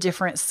what the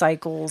different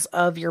cycles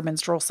of your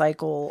menstrual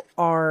cycle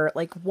are,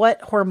 like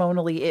what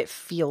hormonally it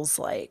feels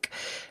like.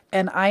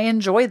 And I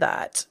enjoy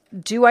that.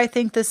 Do I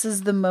think this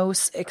is the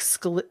most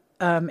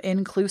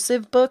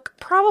inclusive book?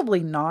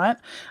 Probably not.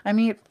 I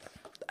mean,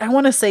 I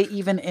want to say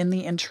even in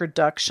the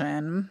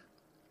introduction,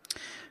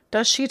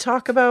 does she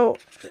talk about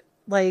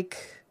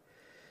like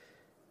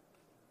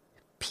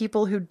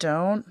people who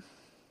don't?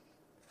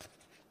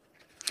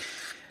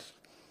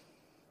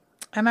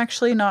 I'm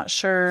actually not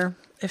sure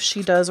if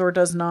she does or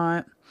does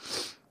not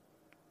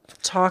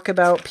talk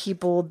about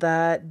people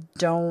that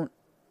don't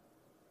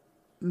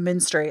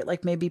menstruate,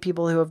 like maybe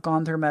people who have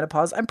gone through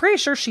menopause. I'm pretty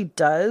sure she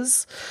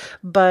does,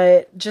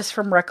 but just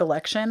from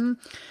recollection.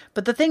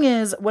 But the thing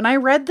is, when I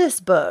read this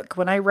book,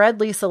 when I read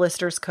Lisa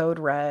Lister's Code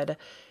Red,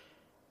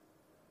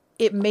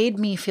 it made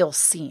me feel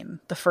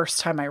seen the first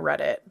time I read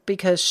it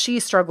because she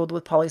struggled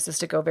with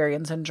polycystic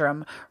ovarian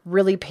syndrome,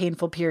 really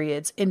painful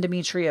periods,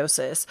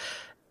 endometriosis.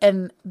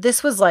 And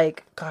this was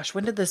like, gosh,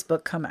 when did this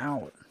book come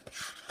out?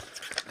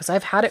 Because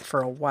I've had it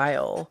for a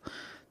while.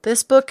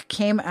 This book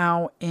came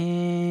out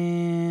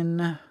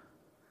in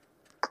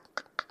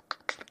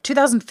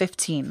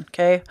 2015,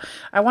 okay?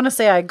 I want to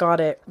say I got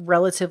it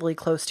relatively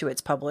close to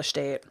its published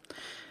date.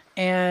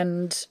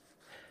 And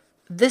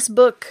this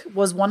book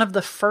was one of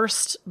the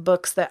first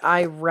books that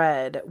I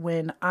read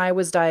when I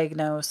was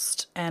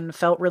diagnosed and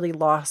felt really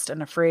lost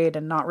and afraid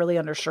and not really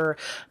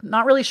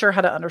sure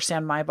how to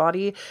understand my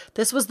body.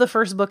 This was the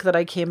first book that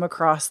I came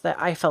across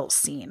that I felt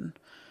seen.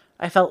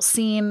 I felt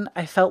seen.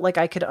 I felt like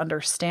I could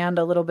understand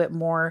a little bit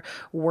more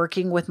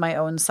working with my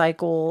own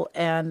cycle.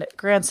 And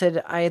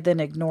granted, I then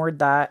ignored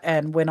that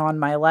and went on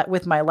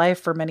with my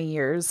life for many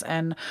years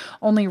and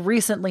only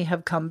recently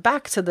have come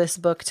back to this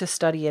book to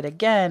study it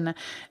again.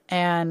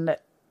 And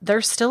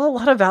there's still a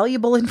lot of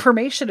valuable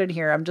information in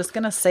here. I'm just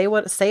going to say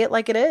it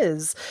like it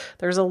is.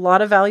 There's a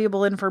lot of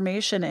valuable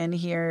information in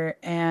here.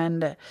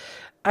 And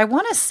I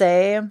want to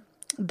say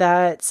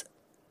that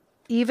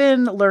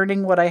even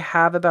learning what I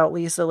have about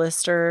Lisa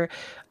Lister,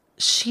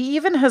 she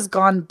even has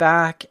gone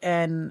back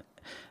and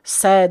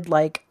said,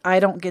 like, I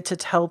don't get to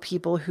tell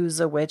people who's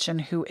a witch and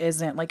who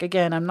isn't. Like,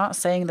 again, I'm not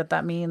saying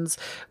that means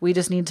we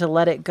just need to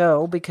let it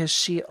go, because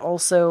she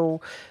also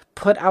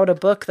put out a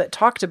book that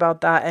talked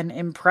about that and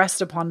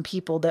impressed upon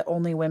people that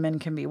only women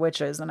can be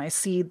witches. And I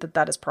see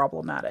that is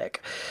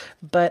problematic.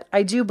 But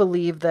I do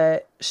believe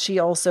that she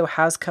also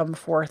has come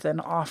forth and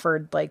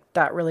offered like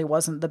that really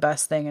wasn't the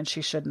best thing and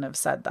she shouldn't have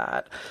said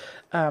that.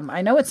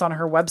 I know it's on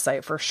her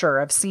website for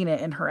sure. I've seen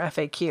it in her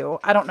FAQ.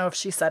 I don't know if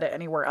she said it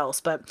anywhere else,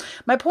 but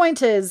my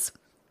point is,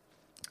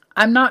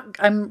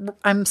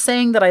 I'm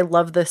saying that I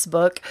love this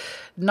book,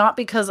 not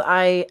because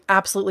I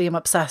absolutely am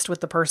obsessed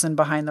with the person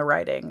behind the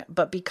writing,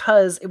 but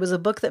because it was a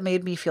book that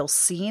made me feel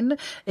seen.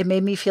 It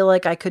made me feel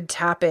like I could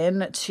tap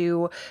in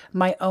to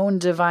my own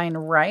divine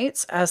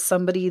rights as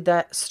somebody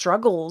that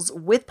struggles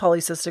with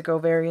polycystic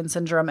ovarian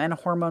syndrome and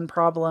hormone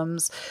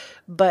problems,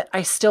 but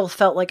I still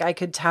felt like I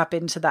could tap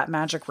into that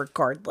magic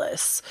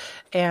regardless.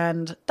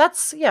 And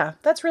that's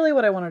really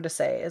what I wanted to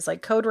say is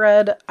like Code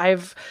Red.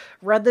 I've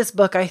read this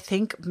book, I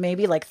think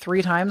maybe like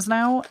 3 times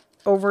now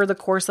over the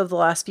course of the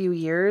last few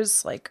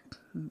years, like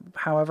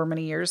however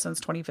many years since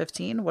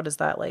 2015. What is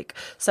that, like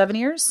 7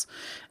 years?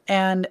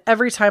 And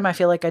every time I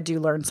feel like I do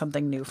learn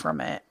something new from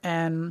it.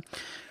 And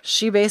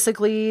she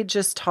basically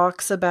just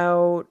talks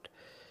about,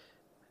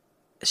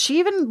 she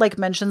even like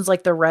mentions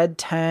like the red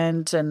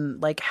tent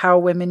and like how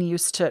women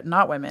used to,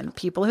 not women,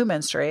 people who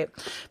menstruates,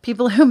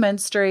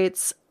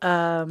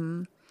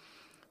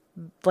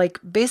 like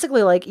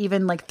basically like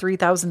even like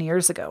 3,000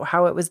 years ago,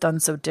 how it was done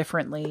so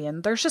differently.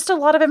 And there's just a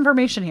lot of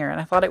information here and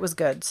I thought it was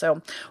good.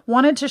 So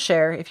wanted to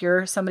share if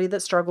you're somebody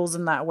that struggles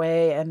in that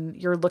way and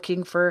you're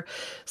looking for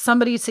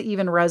somebody to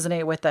even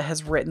resonate with that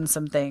has written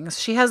some things.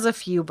 She has a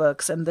few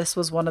books and this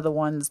was one of the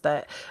ones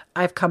that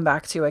I've come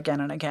back to again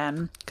and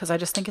again because I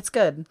just think it's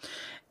good.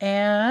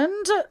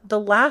 And the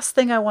last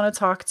thing I want to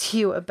talk to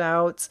you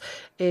about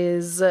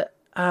is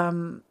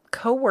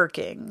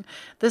co-working.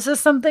 This is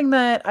something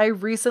that I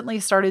recently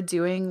started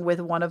doing with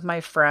one of my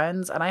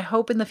friends, and I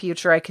hope in the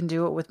future I can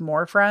do it with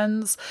more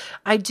friends.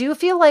 I do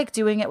feel like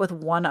doing it with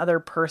one other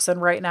person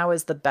right now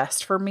is the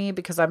best for me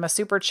because I'm a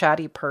super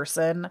chatty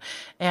person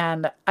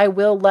and I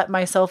will let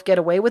myself get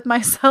away with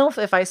myself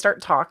if I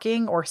start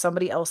talking or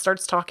somebody else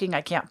starts talking.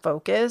 I can't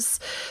focus.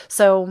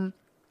 So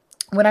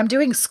when I'm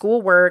doing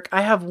schoolwork,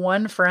 I have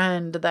one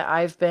friend that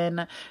I've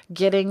been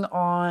getting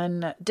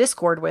on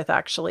Discord with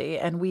actually,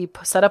 and we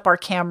set up our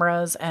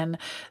cameras and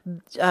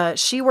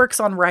she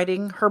works on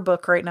writing her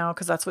book right now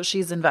because that's what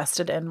she's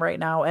invested in right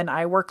now. And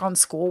I work on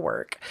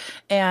schoolwork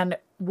and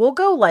we'll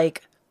go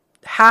like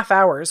half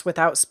hours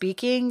without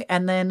speaking.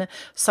 And then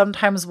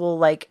sometimes we'll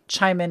like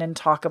chime in and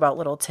talk about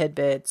little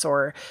tidbits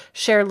or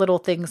share little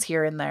things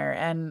here and there.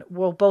 And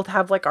we'll both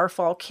have like our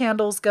fall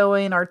candles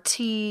going, our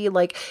tea,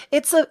 like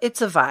it's a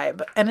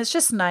vibe. And it's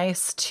just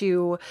nice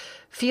to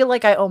feel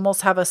like I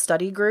almost have a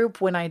study group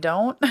when I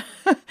don't.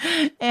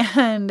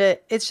 And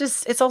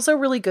it's also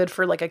really good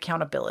for like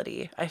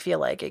accountability. I feel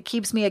like it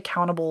keeps me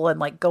accountable and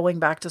like going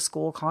back to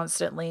school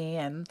constantly.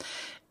 And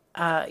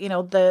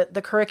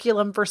the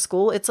curriculum for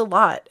school, it's a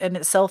lot and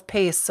it's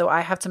self-paced. So I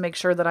have to make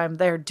sure that I'm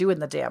there doing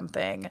the damn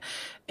thing.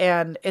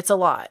 And it's a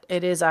lot.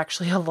 It is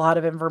actually a lot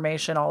of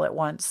information all at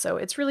once. So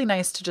it's really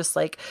nice to just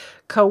like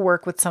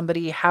co-work with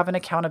somebody, have an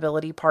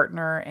accountability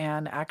partner,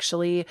 and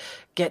actually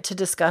get to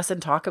discuss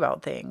and talk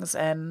about things.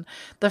 And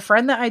the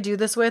friend that I do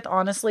this with,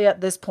 honestly,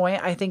 at this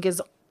point, I think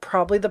is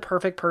probably the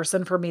perfect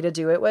person for me to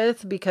do it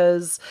with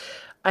because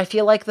I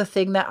feel like the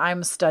thing that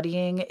I'm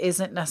studying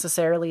isn't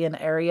necessarily an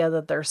area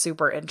that they're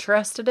super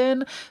interested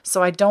in.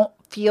 So I don't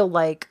feel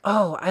like,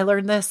 oh, I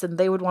learned this and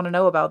they would want to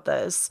know about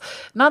this.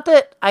 Not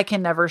that I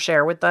can never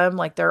share with them.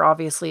 Like they're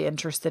obviously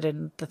interested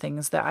in the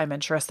things that I'm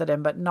interested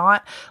in, but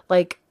not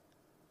like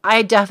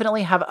I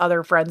definitely have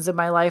other friends in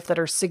my life that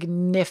are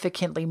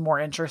significantly more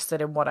interested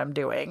in what I'm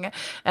doing.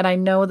 And I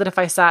know that if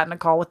I sat in a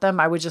call with them,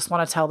 I would just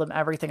want to tell them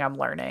everything I'm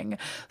learning.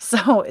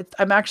 So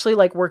I'm actually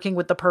like working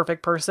with the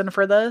perfect person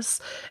for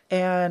this.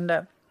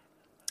 And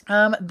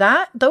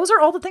those are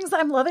all the things that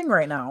I'm loving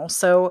right now.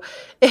 So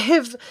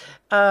if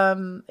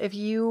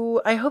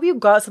I hope you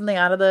got something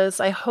out of this.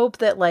 I hope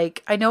that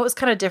like, I know it was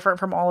kind of different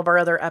from all of our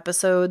other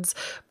episodes,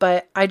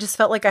 but I just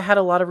felt like I had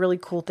a lot of really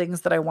cool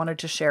things that I wanted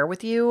to share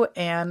with you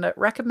and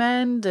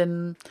recommend.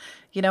 And,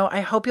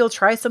 I hope you'll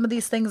try some of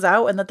these things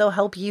out and that they'll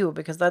help you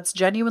because that's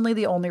genuinely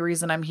the only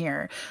reason I'm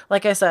here.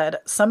 Like I said,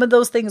 some of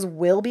those things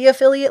will be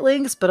affiliate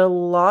links, but a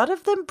lot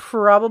of them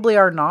probably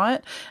are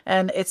not.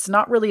 And it's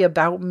not really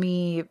about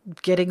me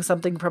getting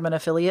something from an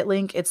affiliate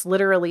link. It's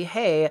literally,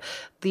 hey,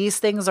 these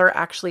things are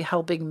actually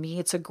helping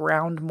me to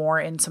ground more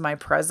into my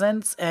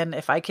presence. And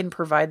if I can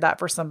provide that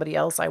for somebody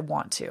else, I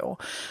want to.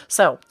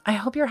 So I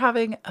hope you're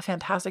having a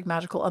fantastic,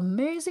 magical,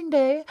 amazing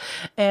day.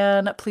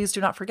 And please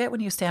do not forget,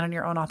 when you stand on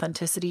your own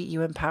authenticity,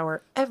 you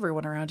empower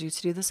everyone around you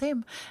to do the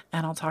same.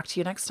 And I'll talk to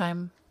you next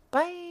time.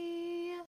 Bye.